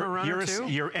a runner too.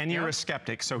 You're a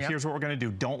skeptic, so here's what we're gonna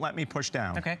do. Don't let me push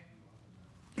down. Okay,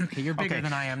 you're bigger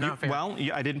than I am, not fair. Well,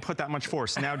 I didn't put that much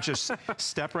force. Now just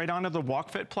step right onto the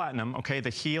WalkFit Platinum, okay? The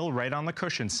heel right on the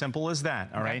cushion, simple as that,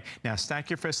 all right? Now stack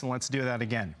your fists and let's do that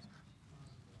again.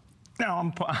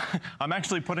 Now I'm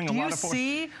actually putting a lot of force. Do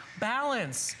you see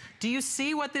balance? Do you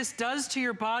see what this does to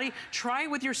your body? Try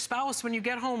it with your spouse when you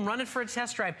get home. Run it for a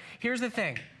test drive. Here's the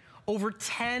thing. Over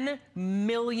 10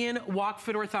 million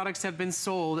WalkFit orthotics have been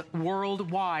sold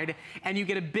worldwide, and you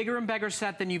get a bigger and bigger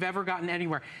set than you've ever gotten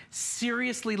anywhere.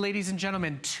 Seriously, ladies and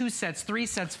gentlemen, 2 sets, 3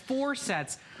 sets, 4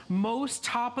 sets. Most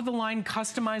top-of-the-line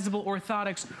customizable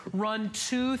orthotics run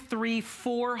 $200, $300,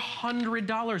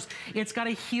 $400. It's got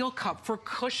a heel cup for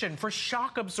cushion, for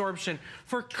shock absorption,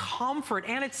 for comfort,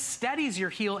 and it steadies your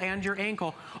heel and your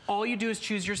ankle. All you do is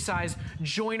choose your size.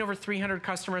 Join over 300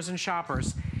 customers and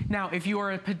shoppers. Now, if you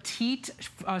are a petite,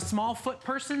 small foot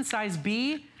person, size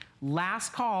B,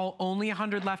 last call, only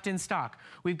 100 left in stock.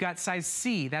 We've got size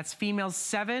C, that's females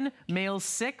 7, males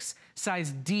 6.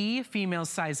 Size D, females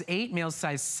size 8, males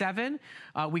size 7.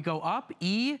 We go up,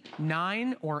 E,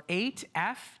 9 or 8,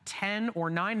 F, 10 or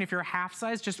 9. If you're a half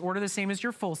size, just order the same as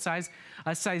your full size.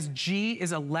 Size G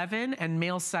is 11 and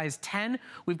male size 10.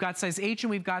 We've got size H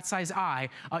and we've got size I.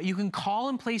 You can call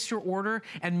and place your order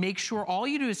and make sure all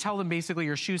you do is tell them basically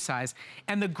your shoe size.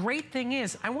 And the great thing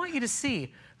is, I want you to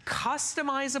see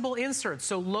customizable inserts,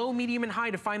 so low, medium, and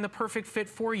high to find the perfect fit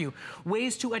for you.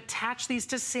 Ways to attach these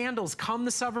to sandals come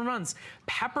the summer months.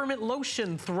 Peppermint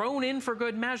lotion thrown in for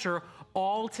good measure,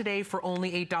 all today for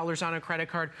only $8 on a credit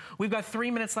card. We've got 3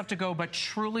 minutes left to go, but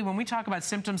truly, when we talk about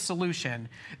symptom solution,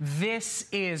 this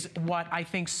is what I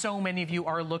think so many of you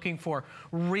are looking for.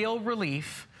 Real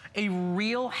relief, a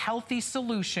real healthy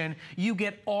solution. You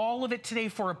get all of it today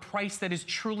for a price that is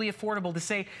truly affordable. To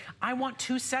say, I want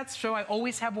 2 sets, so I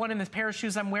always have one in the pair of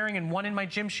shoes I'm wearing and one in my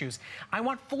gym shoes. I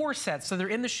want 4 sets, so they're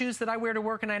in the shoes that I wear to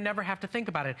work and I never have to think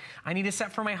about it. I need a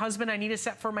set for my husband, I need a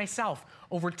set for myself.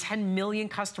 Over 10 million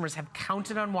customers have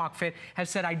counted on WalkFit, have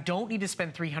said, I don't need to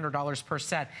spend $300 per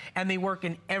set. And they work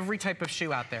in every type of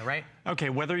shoe out there, right? Okay,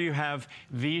 whether you have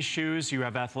these shoes, you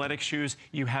have athletic shoes,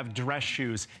 you have dress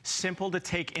shoes, simple to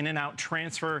take in and out,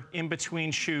 transfer in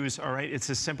between shoes, all right? It's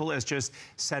as simple as just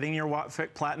setting your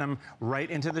WalkFit Platinum right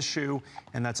into the shoe,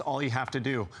 and that's all you have to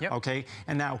do, okay?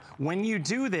 And now, when you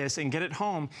do this and get it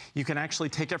home, you can actually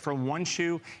take it from one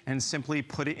shoe and simply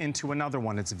put it into another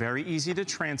one. It's very easy to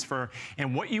transfer,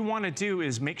 and what you want to do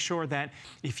is make sure that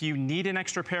if you need an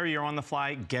extra pair, you're on the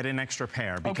fly, get an extra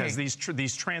pair, because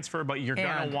these transfer, but you're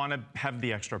gonna want to have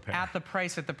the extra pair. At the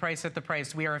price, at the price, at the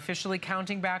price. We are officially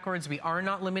counting backwards. We are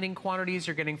not limiting quantities.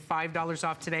 You're getting $5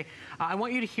 off today. I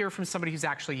want you to hear from somebody who's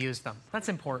actually used them. That's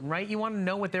important, right? You want to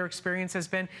know what their experience has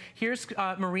been. Here's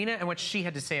Marina and what she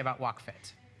had to say about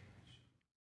WalkFit.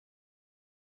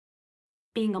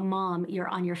 Being a mom, you're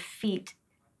on your feet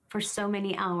for so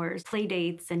many hours, play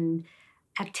dates and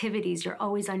activities, you're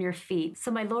always on your feet.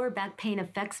 So my lower back pain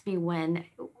affects me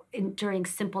during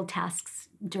simple tasks,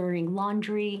 during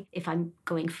laundry, if I'm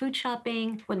going food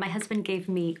shopping. When my husband gave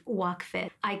me WalkFit,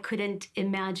 I couldn't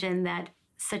imagine that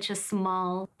such a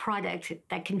small product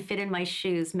that can fit in my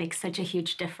shoes makes such a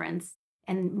huge difference.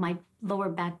 And my lower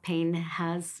back pain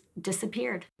has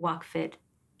disappeared. WalkFit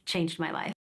changed my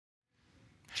life.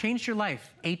 Changed your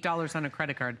life. $8 on a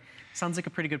credit card. Sounds like a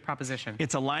pretty good proposition.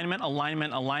 It's alignment,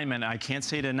 alignment, alignment. I can't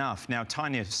say it enough. Now,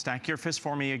 Tanya, stack your fist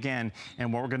for me again.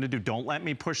 And what we're going to do, don't let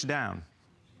me push down.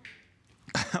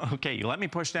 Okay, you let me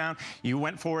push down. You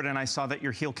went forward, and I saw that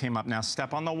your heel came up. Now,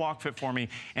 step on the WalkFit for me.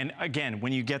 And again,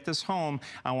 when you get this home,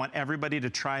 I want everybody to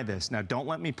try this. Now, don't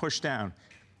let me push down.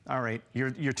 All right,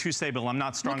 you're too stable. I'm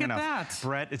not strong enough. Look at that.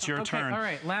 Brett, it's your turn. All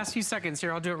right, last few seconds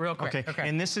here. I'll do it real quick. Okay,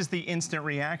 and this is the instant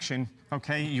reaction.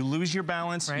 Okay, you lose your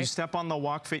balance, you step on the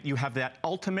WalkFit, you have that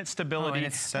ultimate stability. And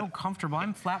it's so comfortable.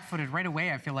 I'm flat-footed right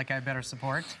away. I feel like I have better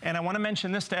support. And I want to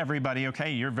mention this to everybody,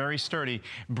 okay? You're very sturdy.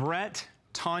 Brett,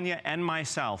 Tanya, and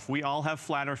myself, we all have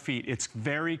flatter feet. It's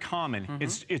very common.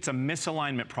 It's a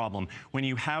misalignment problem. When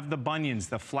you have the bunions,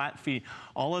 the flat feet,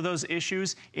 all of those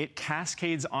issues, it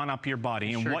cascades on up your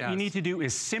body. And what you need to do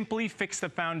is simply fix the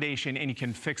foundation, and you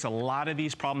can fix a lot of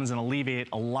these problems and alleviate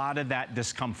a lot of that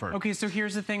discomfort. Okay, so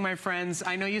here's the thing, my friends.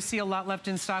 I know you see a lot left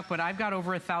in stock, but I've got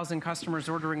over 1,000 customers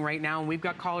ordering right now, and we've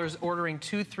got callers ordering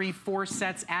 2, 3, 4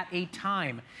 sets at a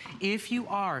time. If you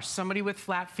are somebody with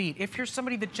flat feet, if you're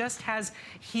somebody that just has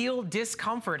heel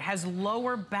discomfort, has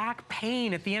lower back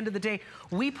pain at the end of the day,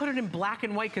 we put it in black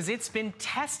and white because it's been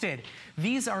tested.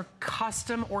 These are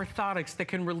custom orthotics that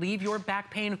can relieve your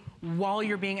back pain while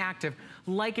you're being active.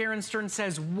 Like Aaron Stern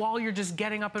says, while you're just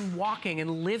getting up and walking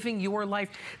and living your life.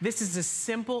 This is a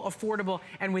simple, affordable,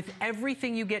 and with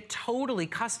everything you get, totally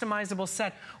customizable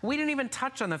set. We didn't even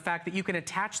touch on the fact that you can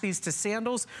attach these to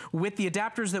sandals with the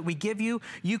adapters that we give you.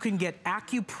 You can get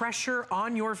acupressure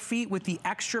on your feet with the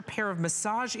extra pair of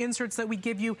massage inserts that we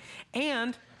give you,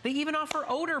 and they even offer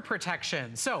odor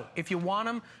protection. So if you want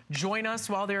them, join us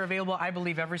while they're available. I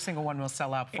believe every single one will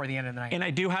sell out before the end of the night. And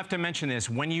I do have to mention this.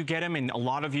 When you get them, and a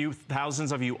lot of you,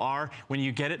 thousands of you are, when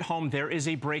you get it home, there is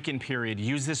a break-in period.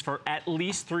 Use this for at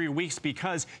least 3 weeks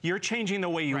because you're changing the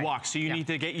way you walk, so you need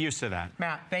to get used to that.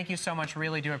 Matt, thank you so much.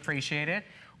 Really do appreciate it.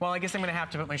 Well, I guess I'm going to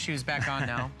have to put my shoes back on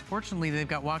now. Fortunately, they've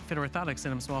got WalkFit orthotics in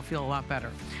them, so I'll feel a lot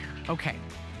better. Okay.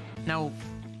 Now,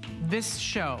 this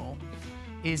show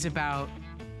is about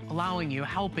allowing you,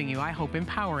 helping you, I hope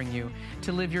empowering you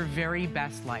to live your very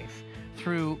best life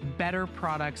through better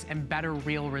products and better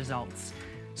real results.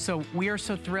 So we are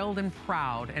so thrilled and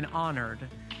proud and honored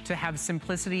to have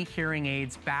Simplicity hearing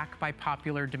aids back by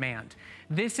popular demand.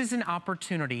 This is an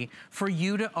opportunity for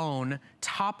you to own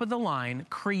top of the line,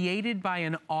 created by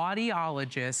an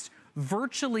audiologist,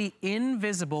 virtually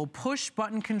invisible push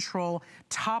button control,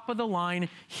 top of the line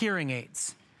hearing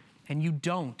aids. And you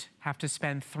don't have to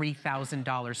spend $3,000,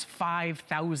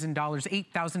 $5,000,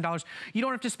 $8,000. You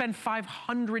don't have to spend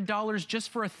 $500 just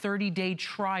for a 30-day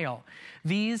trial.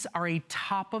 These are a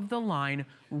top-of-the-line,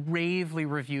 ravely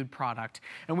reviewed product.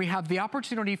 And we have the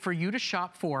opportunity for you to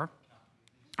shop for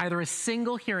either a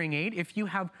single hearing aid if you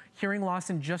have hearing loss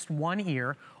in just one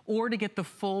ear, or to get the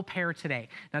full pair today.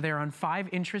 Now, they're on 5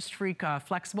 interest-free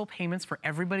flexible payments for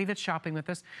everybody that's shopping with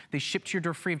us. They ship to your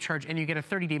door free of charge, and you get a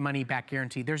 30-day money-back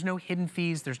guarantee. There's no hidden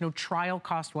fees. There's no trial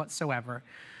cost whatsoever.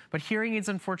 But hearing aids,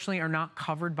 unfortunately, are not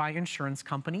covered by insurance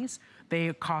companies.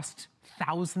 They cost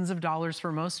thousands of dollars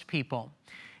for most people.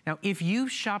 Now, if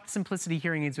you've shopped Simplicity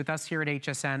hearing aids with us here at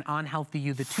HSN on Healthy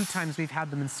You, the 2 times we've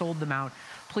had them and sold them out,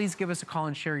 please give us a call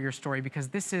and share your story, because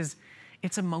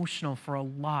it's emotional for a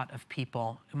lot of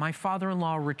people. My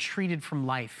father-in-law retreated from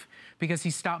life because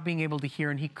he stopped being able to hear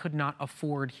and he could not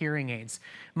afford hearing aids.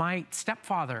 My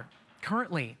stepfather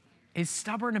currently is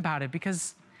stubborn about it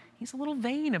because he's a little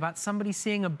vain about somebody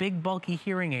seeing a big, bulky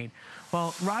hearing aid.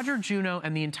 Well, Roger Juno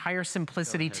and the entire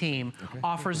Simplicity team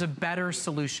offers a better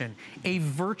solution, a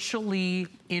virtually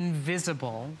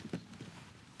invisible,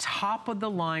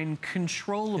 top-of-the-line,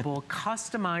 controllable,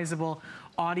 customizable,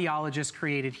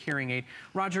 audiologist-created hearing aid.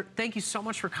 Roger, thank you so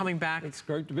much for coming back. It's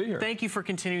great to be here. Thank you for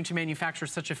continuing to manufacture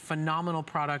such a phenomenal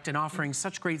product and offering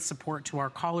such great support to our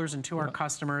callers and to our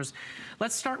customers.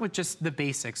 Let's start with just the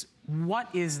basics. What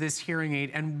is this hearing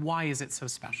aid and why is it so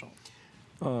special?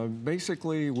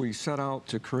 Basically, we set out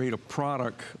to create a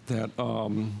product that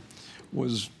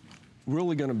was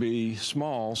really going to be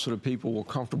small so that people were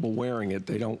comfortable wearing it.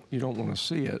 You don't want to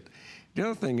see it. The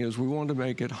other thing is we wanted to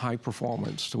make it high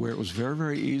performance to where it was very,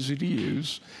 very easy to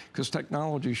use, because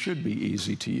technology should be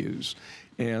easy to use.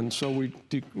 And so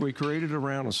we created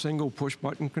around a single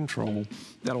push-button control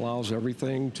that allows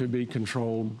everything to be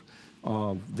controlled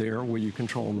there, where you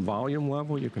control the volume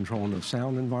level, you control the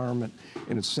sound environment,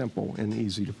 and it's simple and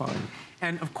easy to find.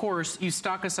 And of course, you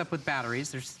stock us up with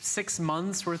batteries. There's 6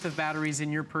 months worth of batteries in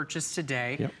your purchase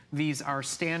today. Yep. These are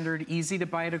standard, easy to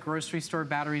buy at a grocery store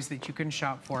batteries that you can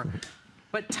shop for.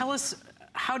 But tell us,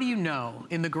 how do you know,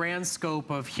 in the grand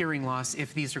scope of hearing loss,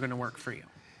 if these are going to work for you?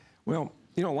 Well,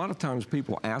 you know, a lot of times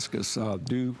people ask us,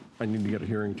 do I need to get a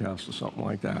hearing test or something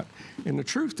like that? And the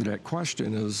truth to that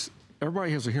question is,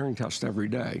 everybody has a hearing test every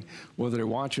day, whether they're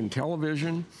watching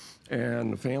television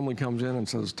and the family comes in and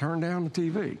says, turn down the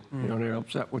TV. You know, they're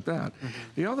upset with that.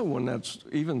 The other one that's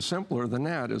even simpler than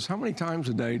that is, how many times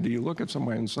a day do you look at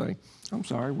somebody and say, I'm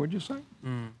sorry, what'd you say?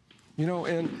 You know,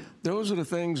 and those are the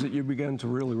things that you begin to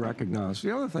really recognize.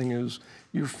 The other thing is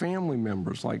your family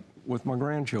members, like with my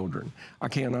grandchildren. I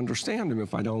can't understand them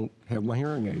if I don't have my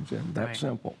hearing aids in. That's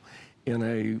simple. In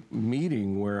a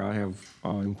meeting where I have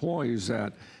employees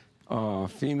that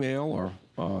female or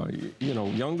you know,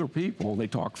 younger people, they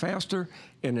talk faster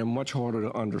and they're much harder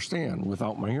to understand.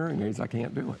 Without my hearing aids, I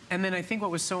can't do it. And then I think what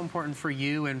was so important for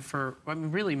you and for, I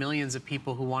mean, really millions of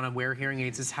people who want to wear hearing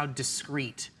aids is how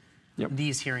discreet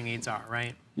these hearing aids are,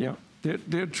 right? Yeah,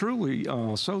 they're truly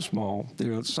so small.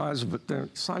 They're the size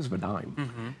of a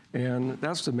dime. And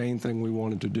that's the main thing we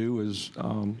wanted to do is,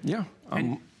 I'm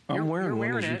wearing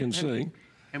one, as you can see.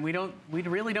 And we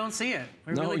really don't see it.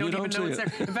 We really don't even know it's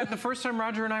there. In fact, the first time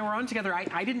Roger and I were on together,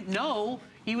 I didn't know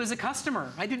he was a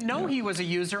customer. I didn't know he was a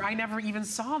user. I never even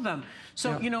saw them.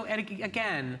 So, you know,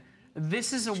 again,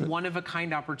 this is a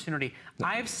one-of-a-kind opportunity.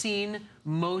 I've seen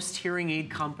most hearing aid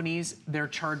companies, their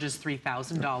charge is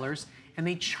 $3,000, and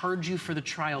they charge you for the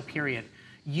trial period.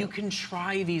 You can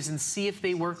try these and see if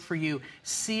they work for you.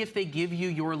 See if they give you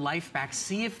your life back.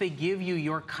 See if they give you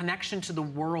your connection to the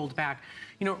world back.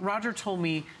 You know, Roger told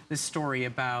me this story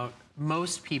about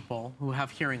most people who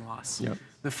have hearing loss.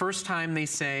 The first time they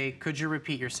say, could you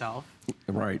repeat yourself?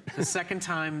 Right. The second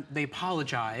time they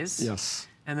apologize. Yes.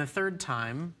 And the third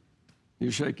time, you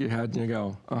shake your head and you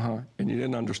go, and you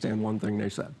didn't understand one thing they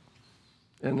said.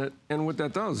 And what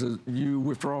that does is you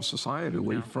withdraw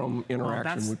societally from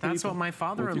interaction with people. That's what my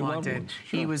father-in-law did.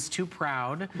 He was too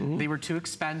proud. They were too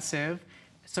expensive.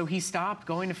 So he stopped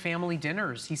going to family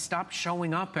dinners. He stopped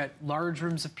showing up at large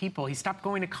rooms of people. He stopped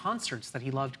going to concerts that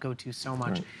he loved to go to so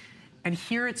much. And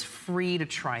here it's free to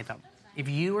try them. If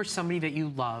you or somebody that you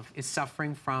love is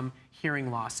suffering from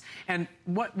hearing loss. And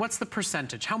what's the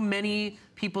percentage? How many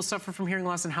people suffer from hearing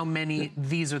loss and how many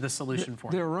these are the solution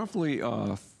for? There are roughly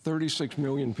 36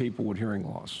 million people with hearing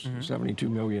loss, 72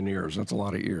 million ears. That's a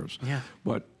lot of ears.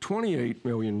 But 28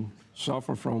 million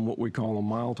suffer from what we call a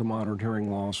mild to moderate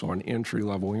hearing loss or an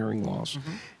entry-level hearing loss.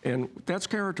 And that's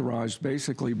characterized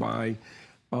basically by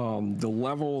the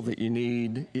level that you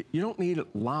need. You don't need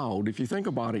it loud. If you think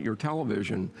about it, your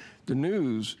television, the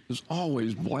news is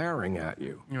always blaring at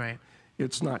you. Right.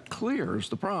 It's not clear is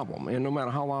the problem. And no matter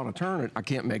how loud I turn it, I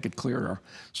can't make it clearer.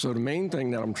 So the main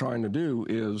thing that I'm trying to do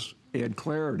is add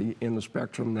clarity in the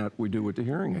spectrum that we do with the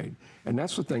hearing aid. And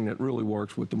that's the thing that really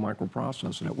works with the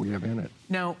microprocessor that we have in it.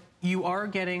 Now, you are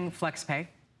getting FlexPay.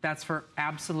 That's for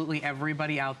absolutely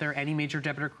everybody out there, any major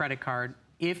debit or credit card.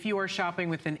 If you are shopping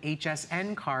with an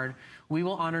HSN card, we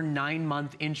will honor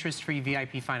 9-month interest-free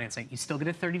VIP financing. You still get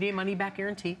a 30-day money-back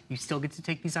guarantee. You still get to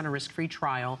take these on a risk-free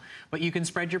trial, but you can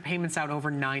spread your payments out over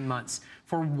 9 months.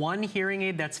 For one hearing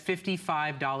aid, that's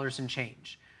 $55 and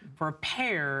change. For a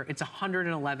pair, it's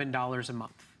 $111 a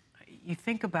month. You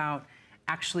think about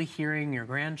actually hearing your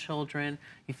grandchildren.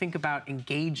 You think about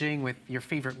engaging with your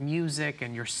favorite music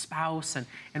and your spouse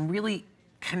and really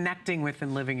connecting with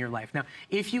and living your life. Now,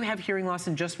 if you have hearing loss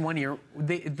in just one ear,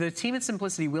 the team at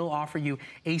Simplicity will offer you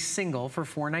a single for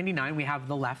 $4.99. We have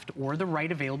the left or the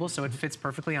right available, so it fits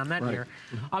perfectly on that ear.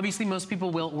 Obviously, most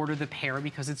people will order the pair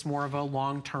because it's more of a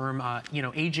long-term,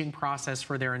 aging process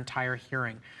for their entire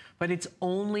hearing. But it's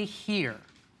only here,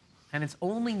 and it's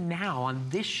only now on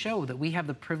this show that we have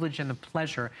the privilege and the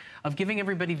pleasure of giving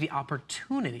everybody the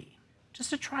opportunity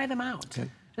just to try them out.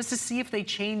 Just to see if they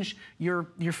change your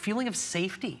feeling of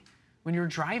safety, when you're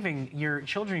driving your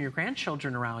children, your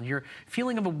grandchildren around, your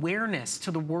feeling of awareness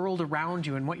to the world around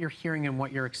you and what you're hearing and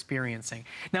what you're experiencing.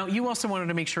 Now, you also wanted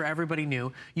to make sure everybody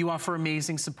knew you offer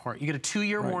amazing support. You get a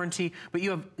 2-year warranty, but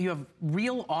you have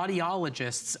real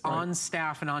audiologists on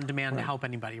staff and on demand to help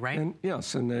anybody, right? And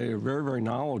yes, and they are very, very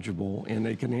knowledgeable, and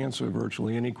they can answer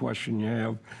virtually any question you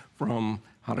have, from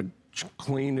how to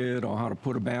clean it or how to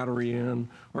put a battery in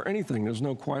or anything. There's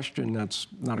no question that's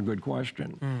not a good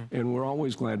question. And we're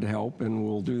always glad to help, and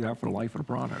we'll do that for the life of the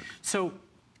product. So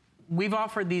we've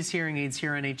offered these hearing aids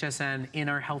here on HSN in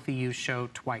our Healthy Use show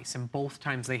twice, and both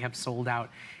times they have sold out.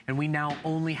 And we now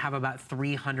only have about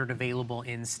 300 available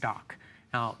in stock.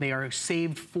 Now, they are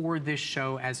saved for this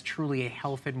show as truly a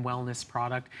health and wellness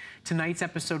product. Tonight's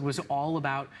episode was all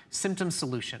about symptom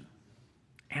solution.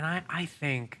 And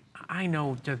I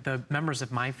know the members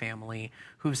of my family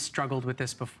who've struggled with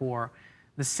this before.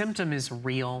 The symptom is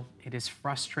real. It is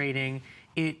frustrating.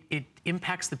 It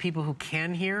impacts the people who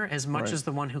can hear as much as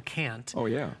the one who can't. Oh,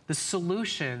 yeah. The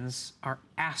solutions are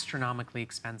astronomically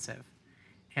expensive,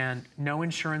 and no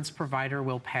insurance provider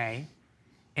will pay.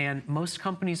 And most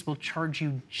companies will charge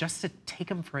you just to take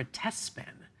them for a test spin.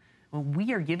 Well,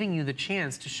 we are giving you the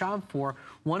chance to shop for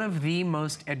one of the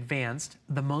most advanced,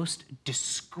 the most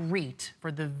discreet,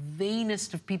 for the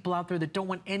vainest of people out there that don't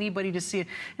want anybody to see it.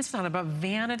 It's not about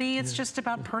vanity, it's just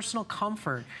about personal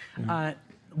comfort.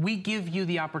 We give you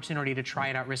the opportunity to try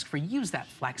it out risk-free. Use that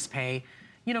flex pay.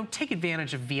 You know, take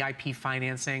advantage of VIP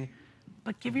financing,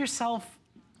 but give yourself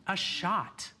a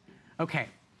shot. Okay,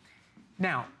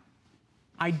 now,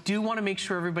 I do want to make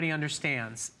sure everybody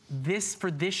understands this for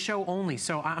this show only.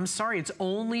 So I'm sorry, it's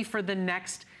only for the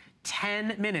next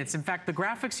 10 minutes. In fact, the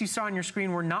graphics you saw on your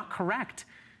screen were not correct.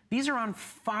 These are on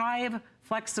 5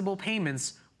 flexible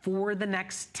payments for the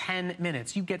next 10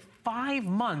 minutes. You get 5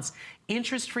 months,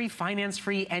 interest-free,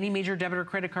 finance-free, any major debit or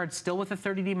credit card, still with a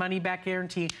 30-day money-back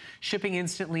guarantee, shipping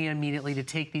instantly and immediately to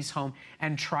take these home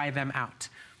and try them out.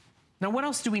 Now, what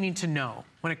else do we need to know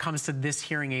when it comes to this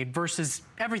hearing aid versus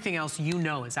everything else you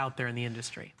know is out there in the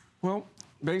industry? Well,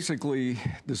 basically,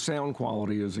 the sound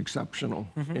quality is exceptional,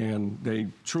 and they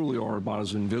truly are about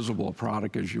as invisible a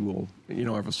product as you will,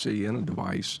 ever see in a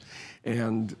device.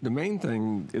 And the main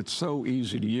thing, it's so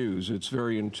easy to use. It's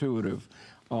very intuitive.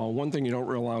 One thing you don't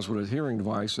realize with a hearing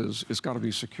device is it's got to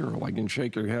be secure. Like, you can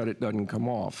shake your head, it doesn't come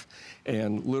off.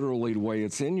 And literally, the way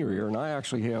it's in your ear, and I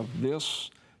actually have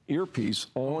this earpiece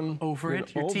on over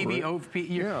it. Your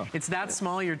TV it's that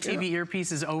small. Your TV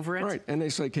earpiece is over it. Right. And they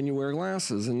say, "Can you wear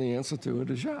glasses?" And the answer to it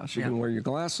is yes. You can wear your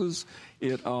glasses.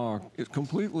 It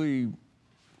completely.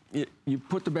 You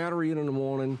put the battery in the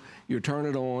morning. You turn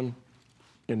it on,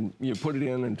 and you put it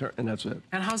in, and that's it.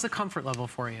 And how's the comfort level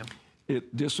for you?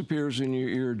 It disappears in your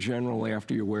ear generally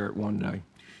after you wear it one day.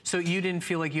 So you didn't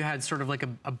feel like you had sort of like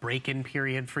a break-in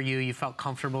period for you? You felt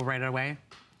comfortable right away?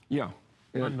 Yeah.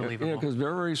 Unbelievable. Yeah, because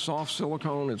very soft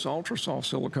silicone. It's ultra soft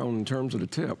silicone in terms of the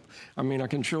tip. I mean, I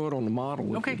can show it on the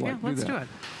model. Okay, yeah, let's do it.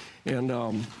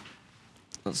 And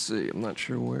let's see. I'm not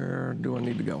sure where do I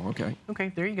need to go. Okay.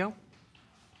 Okay, there you go.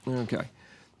 Okay.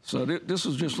 So this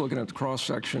is just looking at the cross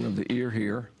section of the ear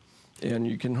here, and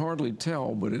you can hardly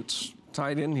tell, but it's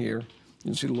tight in here.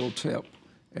 You can see the little tip,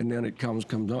 and then it comes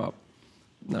up.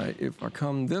 Now, if I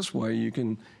come this way,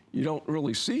 you don't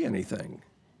really see anything.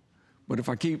 But if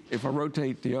I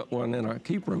rotate the one and I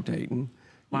keep rotating,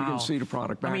 you can see the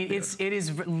product back there. It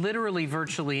is literally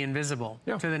virtually invisible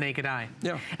to the naked eye.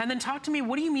 Yeah. And then talk to me,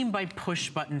 what do you mean by push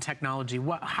button technology?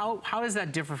 How does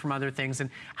that differ from other things, and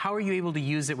how are you able to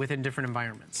use it within different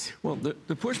environments? Well,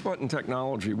 the push button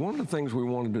technology, one of the things we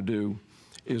wanted to do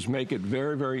is make it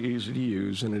very, very easy to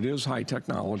use, and it is high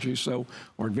technology,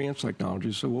 or advanced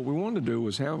technology. So what we wanted to do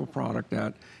was have a product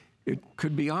that it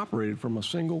could be operated from a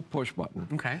single push button.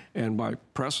 Okay. And by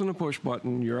pressing the push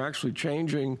button, you're actually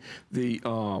changing the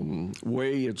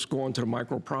way it's going to the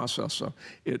microprocessor.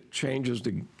 It changes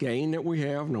the gain that we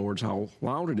have, in other words, how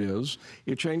loud it is.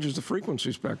 It changes the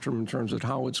frequency spectrum in terms of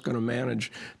how it's going to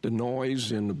manage the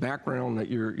noise in the background that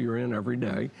you're in every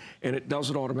day, and it does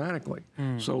it automatically.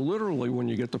 So literally, when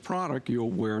you get the product,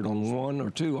 you'll wear it on 1 or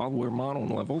 2. I'll wear mine on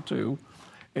level 2,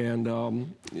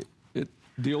 and it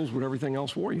deals with everything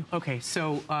else for you. Okay,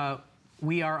 so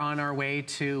we are on our way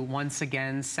to, once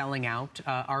again, selling out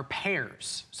our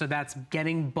pairs. So that's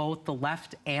getting both the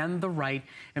left and the right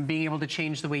and being able to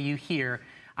change the way you hear.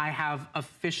 I have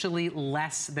officially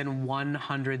less than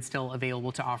 100 still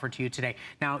available to offer to you today.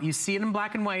 Now, you see it in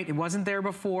black and white. It wasn't there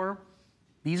before.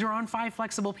 These are on 5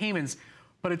 flexible payments,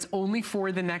 but it's only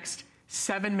for the next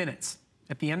 7 minutes.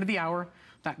 At the end of the hour,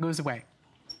 that goes away.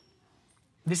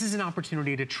 This is an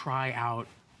opportunity to try out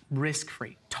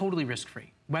risk-free, totally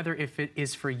risk-free. Whether if it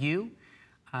is for you,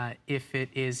 if it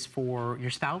is for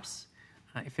your spouse,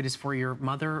 if it is for your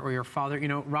mother or your father. You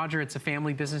know, Roger, it's a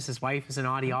family business. His wife is an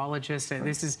audiologist. And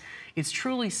it's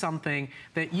truly something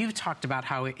that you've talked about,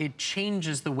 how it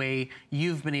changes the way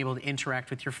you've been able to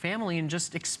interact with your family and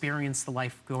just experience the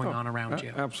life going on around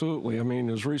you. Absolutely. I mean,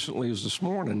 as recently as this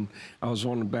morning, I was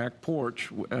on the back porch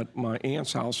at my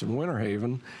aunt's house in Winter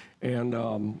Haven,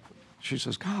 and she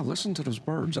says, God, listen to those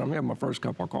birds. And I'm having my first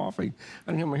cup of coffee.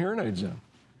 I didn't have my hearing aids in.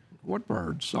 What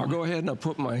birds? So I go ahead and I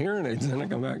put my hearing aids in. I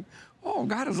come back, oh,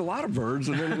 God, there's a lot of birds.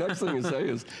 And then the next thing you say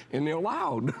is, and they're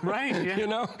loud. Right, yeah. You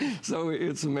know? So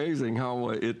it's amazing how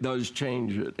it does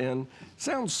change it. And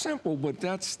sounds simple, but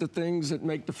that's the things that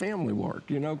make the family work,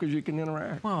 you know, because you can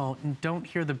interact. Well, don't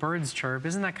hear the birds chirp.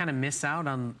 Isn't that kind of miss out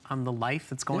on the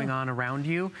life that's going on around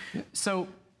you? Yeah. So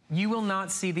you will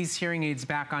not see these hearing aids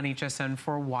back on HSN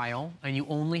for a while, and you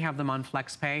only have them on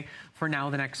FlexPay for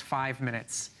now the next 5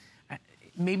 minutes.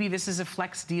 Maybe this is a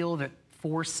flex deal that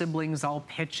 4 siblings all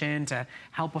pitch in to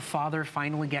help a father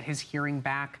finally get his hearing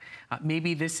back.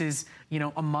 Maybe this is, you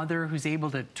know, a mother who's able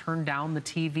to turn down the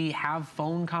TV, have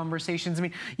phone conversations. I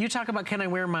mean, you talk about, can I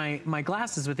wear my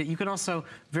glasses with it? You can also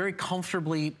very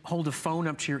comfortably hold a phone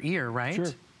up to your ear, right?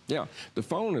 Sure. Yeah, the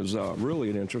phone is really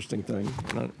an interesting thing.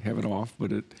 I have it off,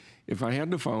 but if I had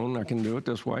the phone, I can do it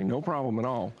this way, no problem at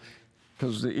all,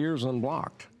 because the ear's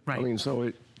unblocked. Right. I mean, so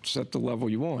it's at the level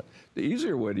you want. The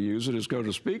easier way to use it is go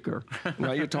to speaker.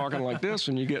 Now you're talking like this,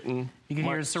 and you're getting you can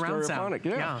hear surround sound.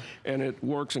 Yeah, and it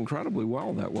works incredibly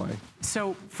well that way.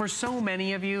 So for so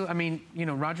many of you, I mean, you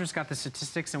know, Roger's got the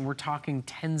statistics, and we're talking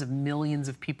tens of millions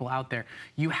of people out there.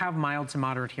 You have mild to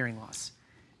moderate hearing loss,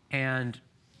 and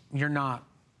you're not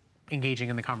engaging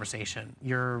in the conversation.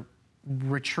 You're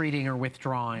retreating or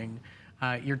withdrawing.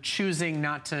 You're choosing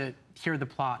not to hear the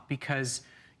plot because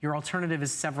your alternative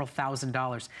is several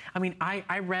 $1,000s. I mean,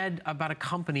 I read about a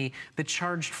company that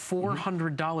charged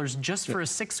 $400 just for a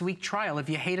 6-week trial. If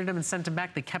you hated them and sent them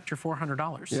back, they kept your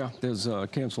 $400. Yeah, there's a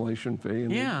cancellation fee,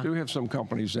 and they do have some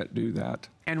companies that do that.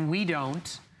 And we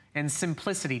don't, and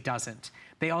Simplicity doesn't.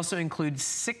 They also include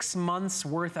 6 months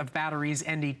worth of batteries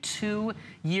and a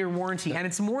 2-year warranty. And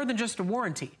it's more than just a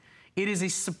warranty. It is a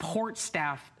support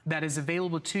staff that is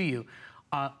available to you.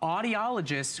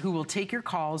 Audiologists who will take your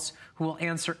calls, who will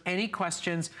answer any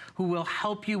questions, who will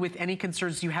help you with any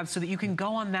concerns you have so that you can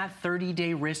go on that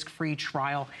 30-day risk-free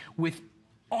trial with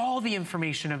all the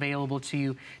information available to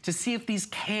you to see if these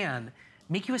can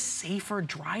make you a safer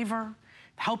driver,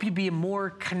 help you be a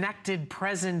more connected,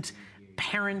 present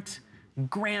parent,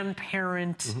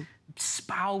 grandparent,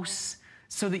 spouse,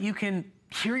 so that you can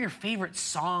hear your favorite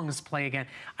songs play again.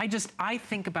 I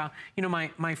think about, you know,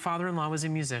 my father-in-law was a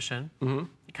musician.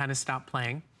 He kind of stopped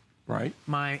playing. Right.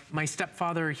 My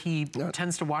stepfather, he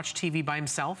tends to watch TV by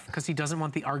himself because he doesn't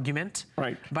want the argument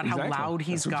about how loud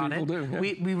he's got it.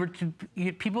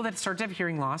 Yeah. People that start to have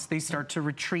hearing loss, they start to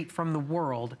retreat from the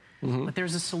world. But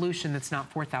there's a solution that's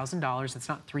not $4,000, that's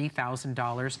not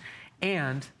 $3,000,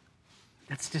 and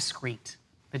that's discreet.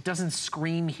 That doesn't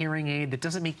scream hearing aid, that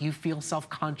doesn't make you feel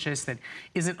self-conscious, that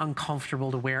isn't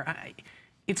uncomfortable to wear.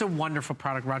 It's a wonderful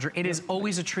product, Roger. It is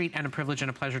always a treat and a privilege and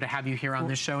a pleasure to have you here on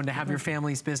this show and to have your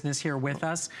family's business here with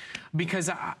us, because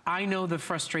I know the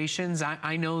frustrations,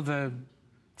 I know the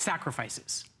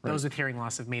sacrifices those with hearing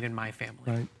loss have made in my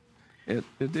family. Right.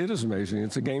 It is amazing.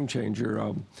 It's a game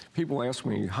changer. People ask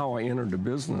me how I entered the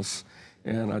business,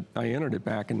 and I entered it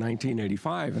back in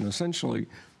 1985, and essentially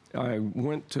I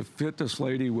went to fit this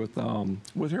lady with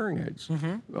hearing aids.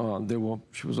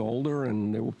 She was older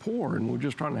and they were poor, and we were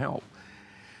just trying to help.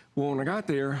 Well, when I got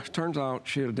there, it turns out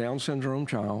she had a Down syndrome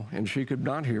child, and she could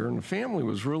not hear, and the family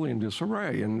was really in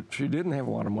disarray, and she didn't have a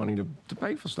lot of money to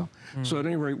pay for stuff. So at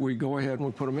any rate, we go ahead and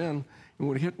we put them in, and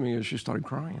what hit me is she started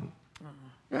crying.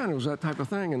 Yeah, and it was that type of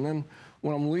thing. And then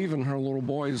when I'm leaving, her little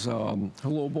boy's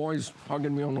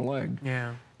hugging me on the leg.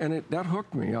 Yeah. And that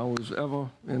hooked me. I was ever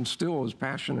and still as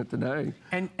passionate today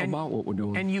about what we're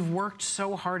doing. And you've worked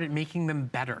so hard at making them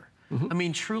better. I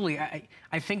mean, truly,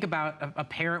 I think about a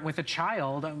parent with a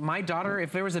child. My daughter,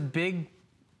 if there was a big,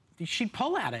 she'd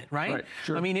pull at it, right?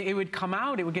 Sure. I mean, it would come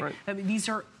out. It would get. I mean, these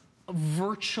are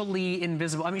virtually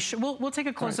invisible. I mean, we'll take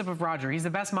a close-up of Roger. He's the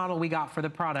best model we got for the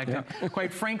product. Yeah. And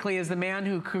quite frankly, as the man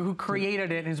who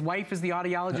created it, and his wife is the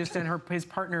audiologist and his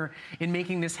partner in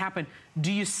making this happen.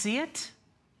 Do you see it?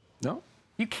 No.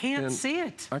 You can't see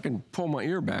it. I can pull my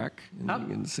ear back, and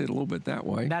you can see it a little bit that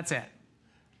way. That's it.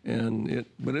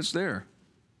 But it's there.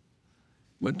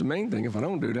 But the main thing, if I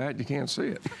don't do that, you can't see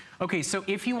it. Okay, so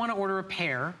if you want to order a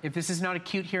pair, if this is not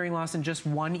acute hearing loss in just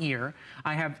one ear,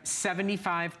 I have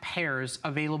 75 pairs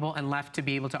available and left to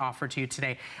be able to offer to you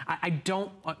today. I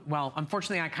don't, well,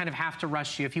 unfortunately, I kind of have to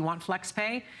rush you. If you want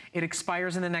FlexPay, it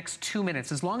expires in the next 2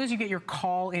 minutes. As long as you get your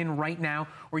call in right now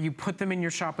or you put them in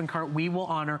your shopping cart, we will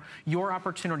honor your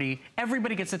opportunity.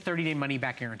 Everybody gets a 30-day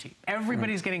money-back guarantee.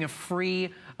 Everybody's getting a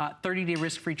free 30-day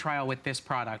risk-free trial with this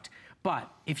product. But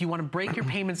if you want to break your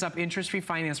payments up interest-free,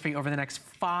 finance-free over the next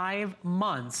 5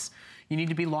 months, you need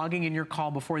to be logging in your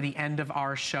call before the end of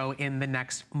our show in the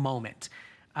next moment.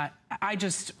 It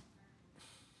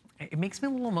makes me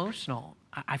a little emotional.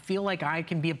 I feel like I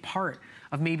can be a part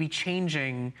of maybe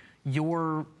changing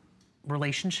your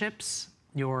relationships,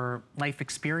 your life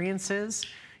experiences,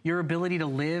 your ability to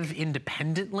live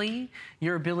independently,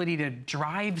 your ability to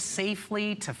drive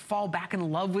safely, to fall back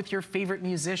in love with your favorite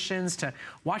musicians, to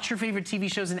watch your favorite TV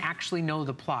shows and actually know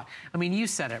the plot. I mean, you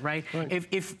said it, right?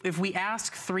 If we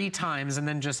ask 3 times and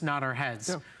then just nod our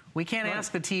heads, we can't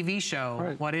ask the TV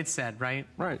show what it said, right?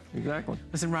 Right, exactly.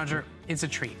 Listen, Roger, it's a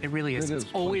treat. It really is. It's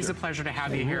always a pleasure to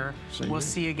have you here. We'll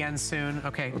see you again soon.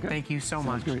 Okay, thank you so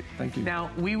much. Great. Thank you. Now,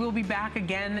 we will be back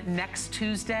again next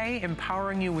Tuesday,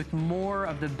 empowering you with more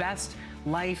of the best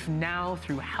life now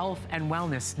through health and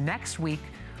wellness. Next week,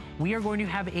 we are going to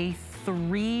have a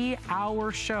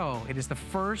 3-hour show. It is the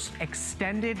first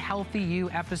extended Healthy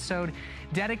You episode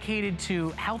dedicated to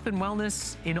health and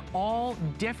wellness in all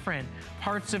different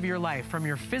parts of your life, from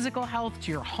your physical health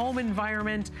to your home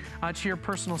environment to your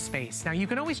personal space. Now, you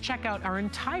can always check out our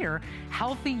entire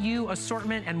Healthy You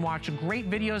assortment and watch great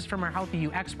videos from our Healthy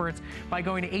You experts by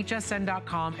going to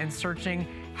hsn.com and searching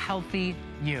Healthy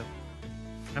You.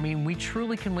 I mean, we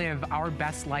truly can live our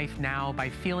best life now by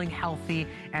feeling healthy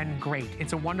and great.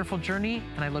 It's a wonderful journey,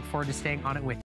 and I look forward to staying on it with you.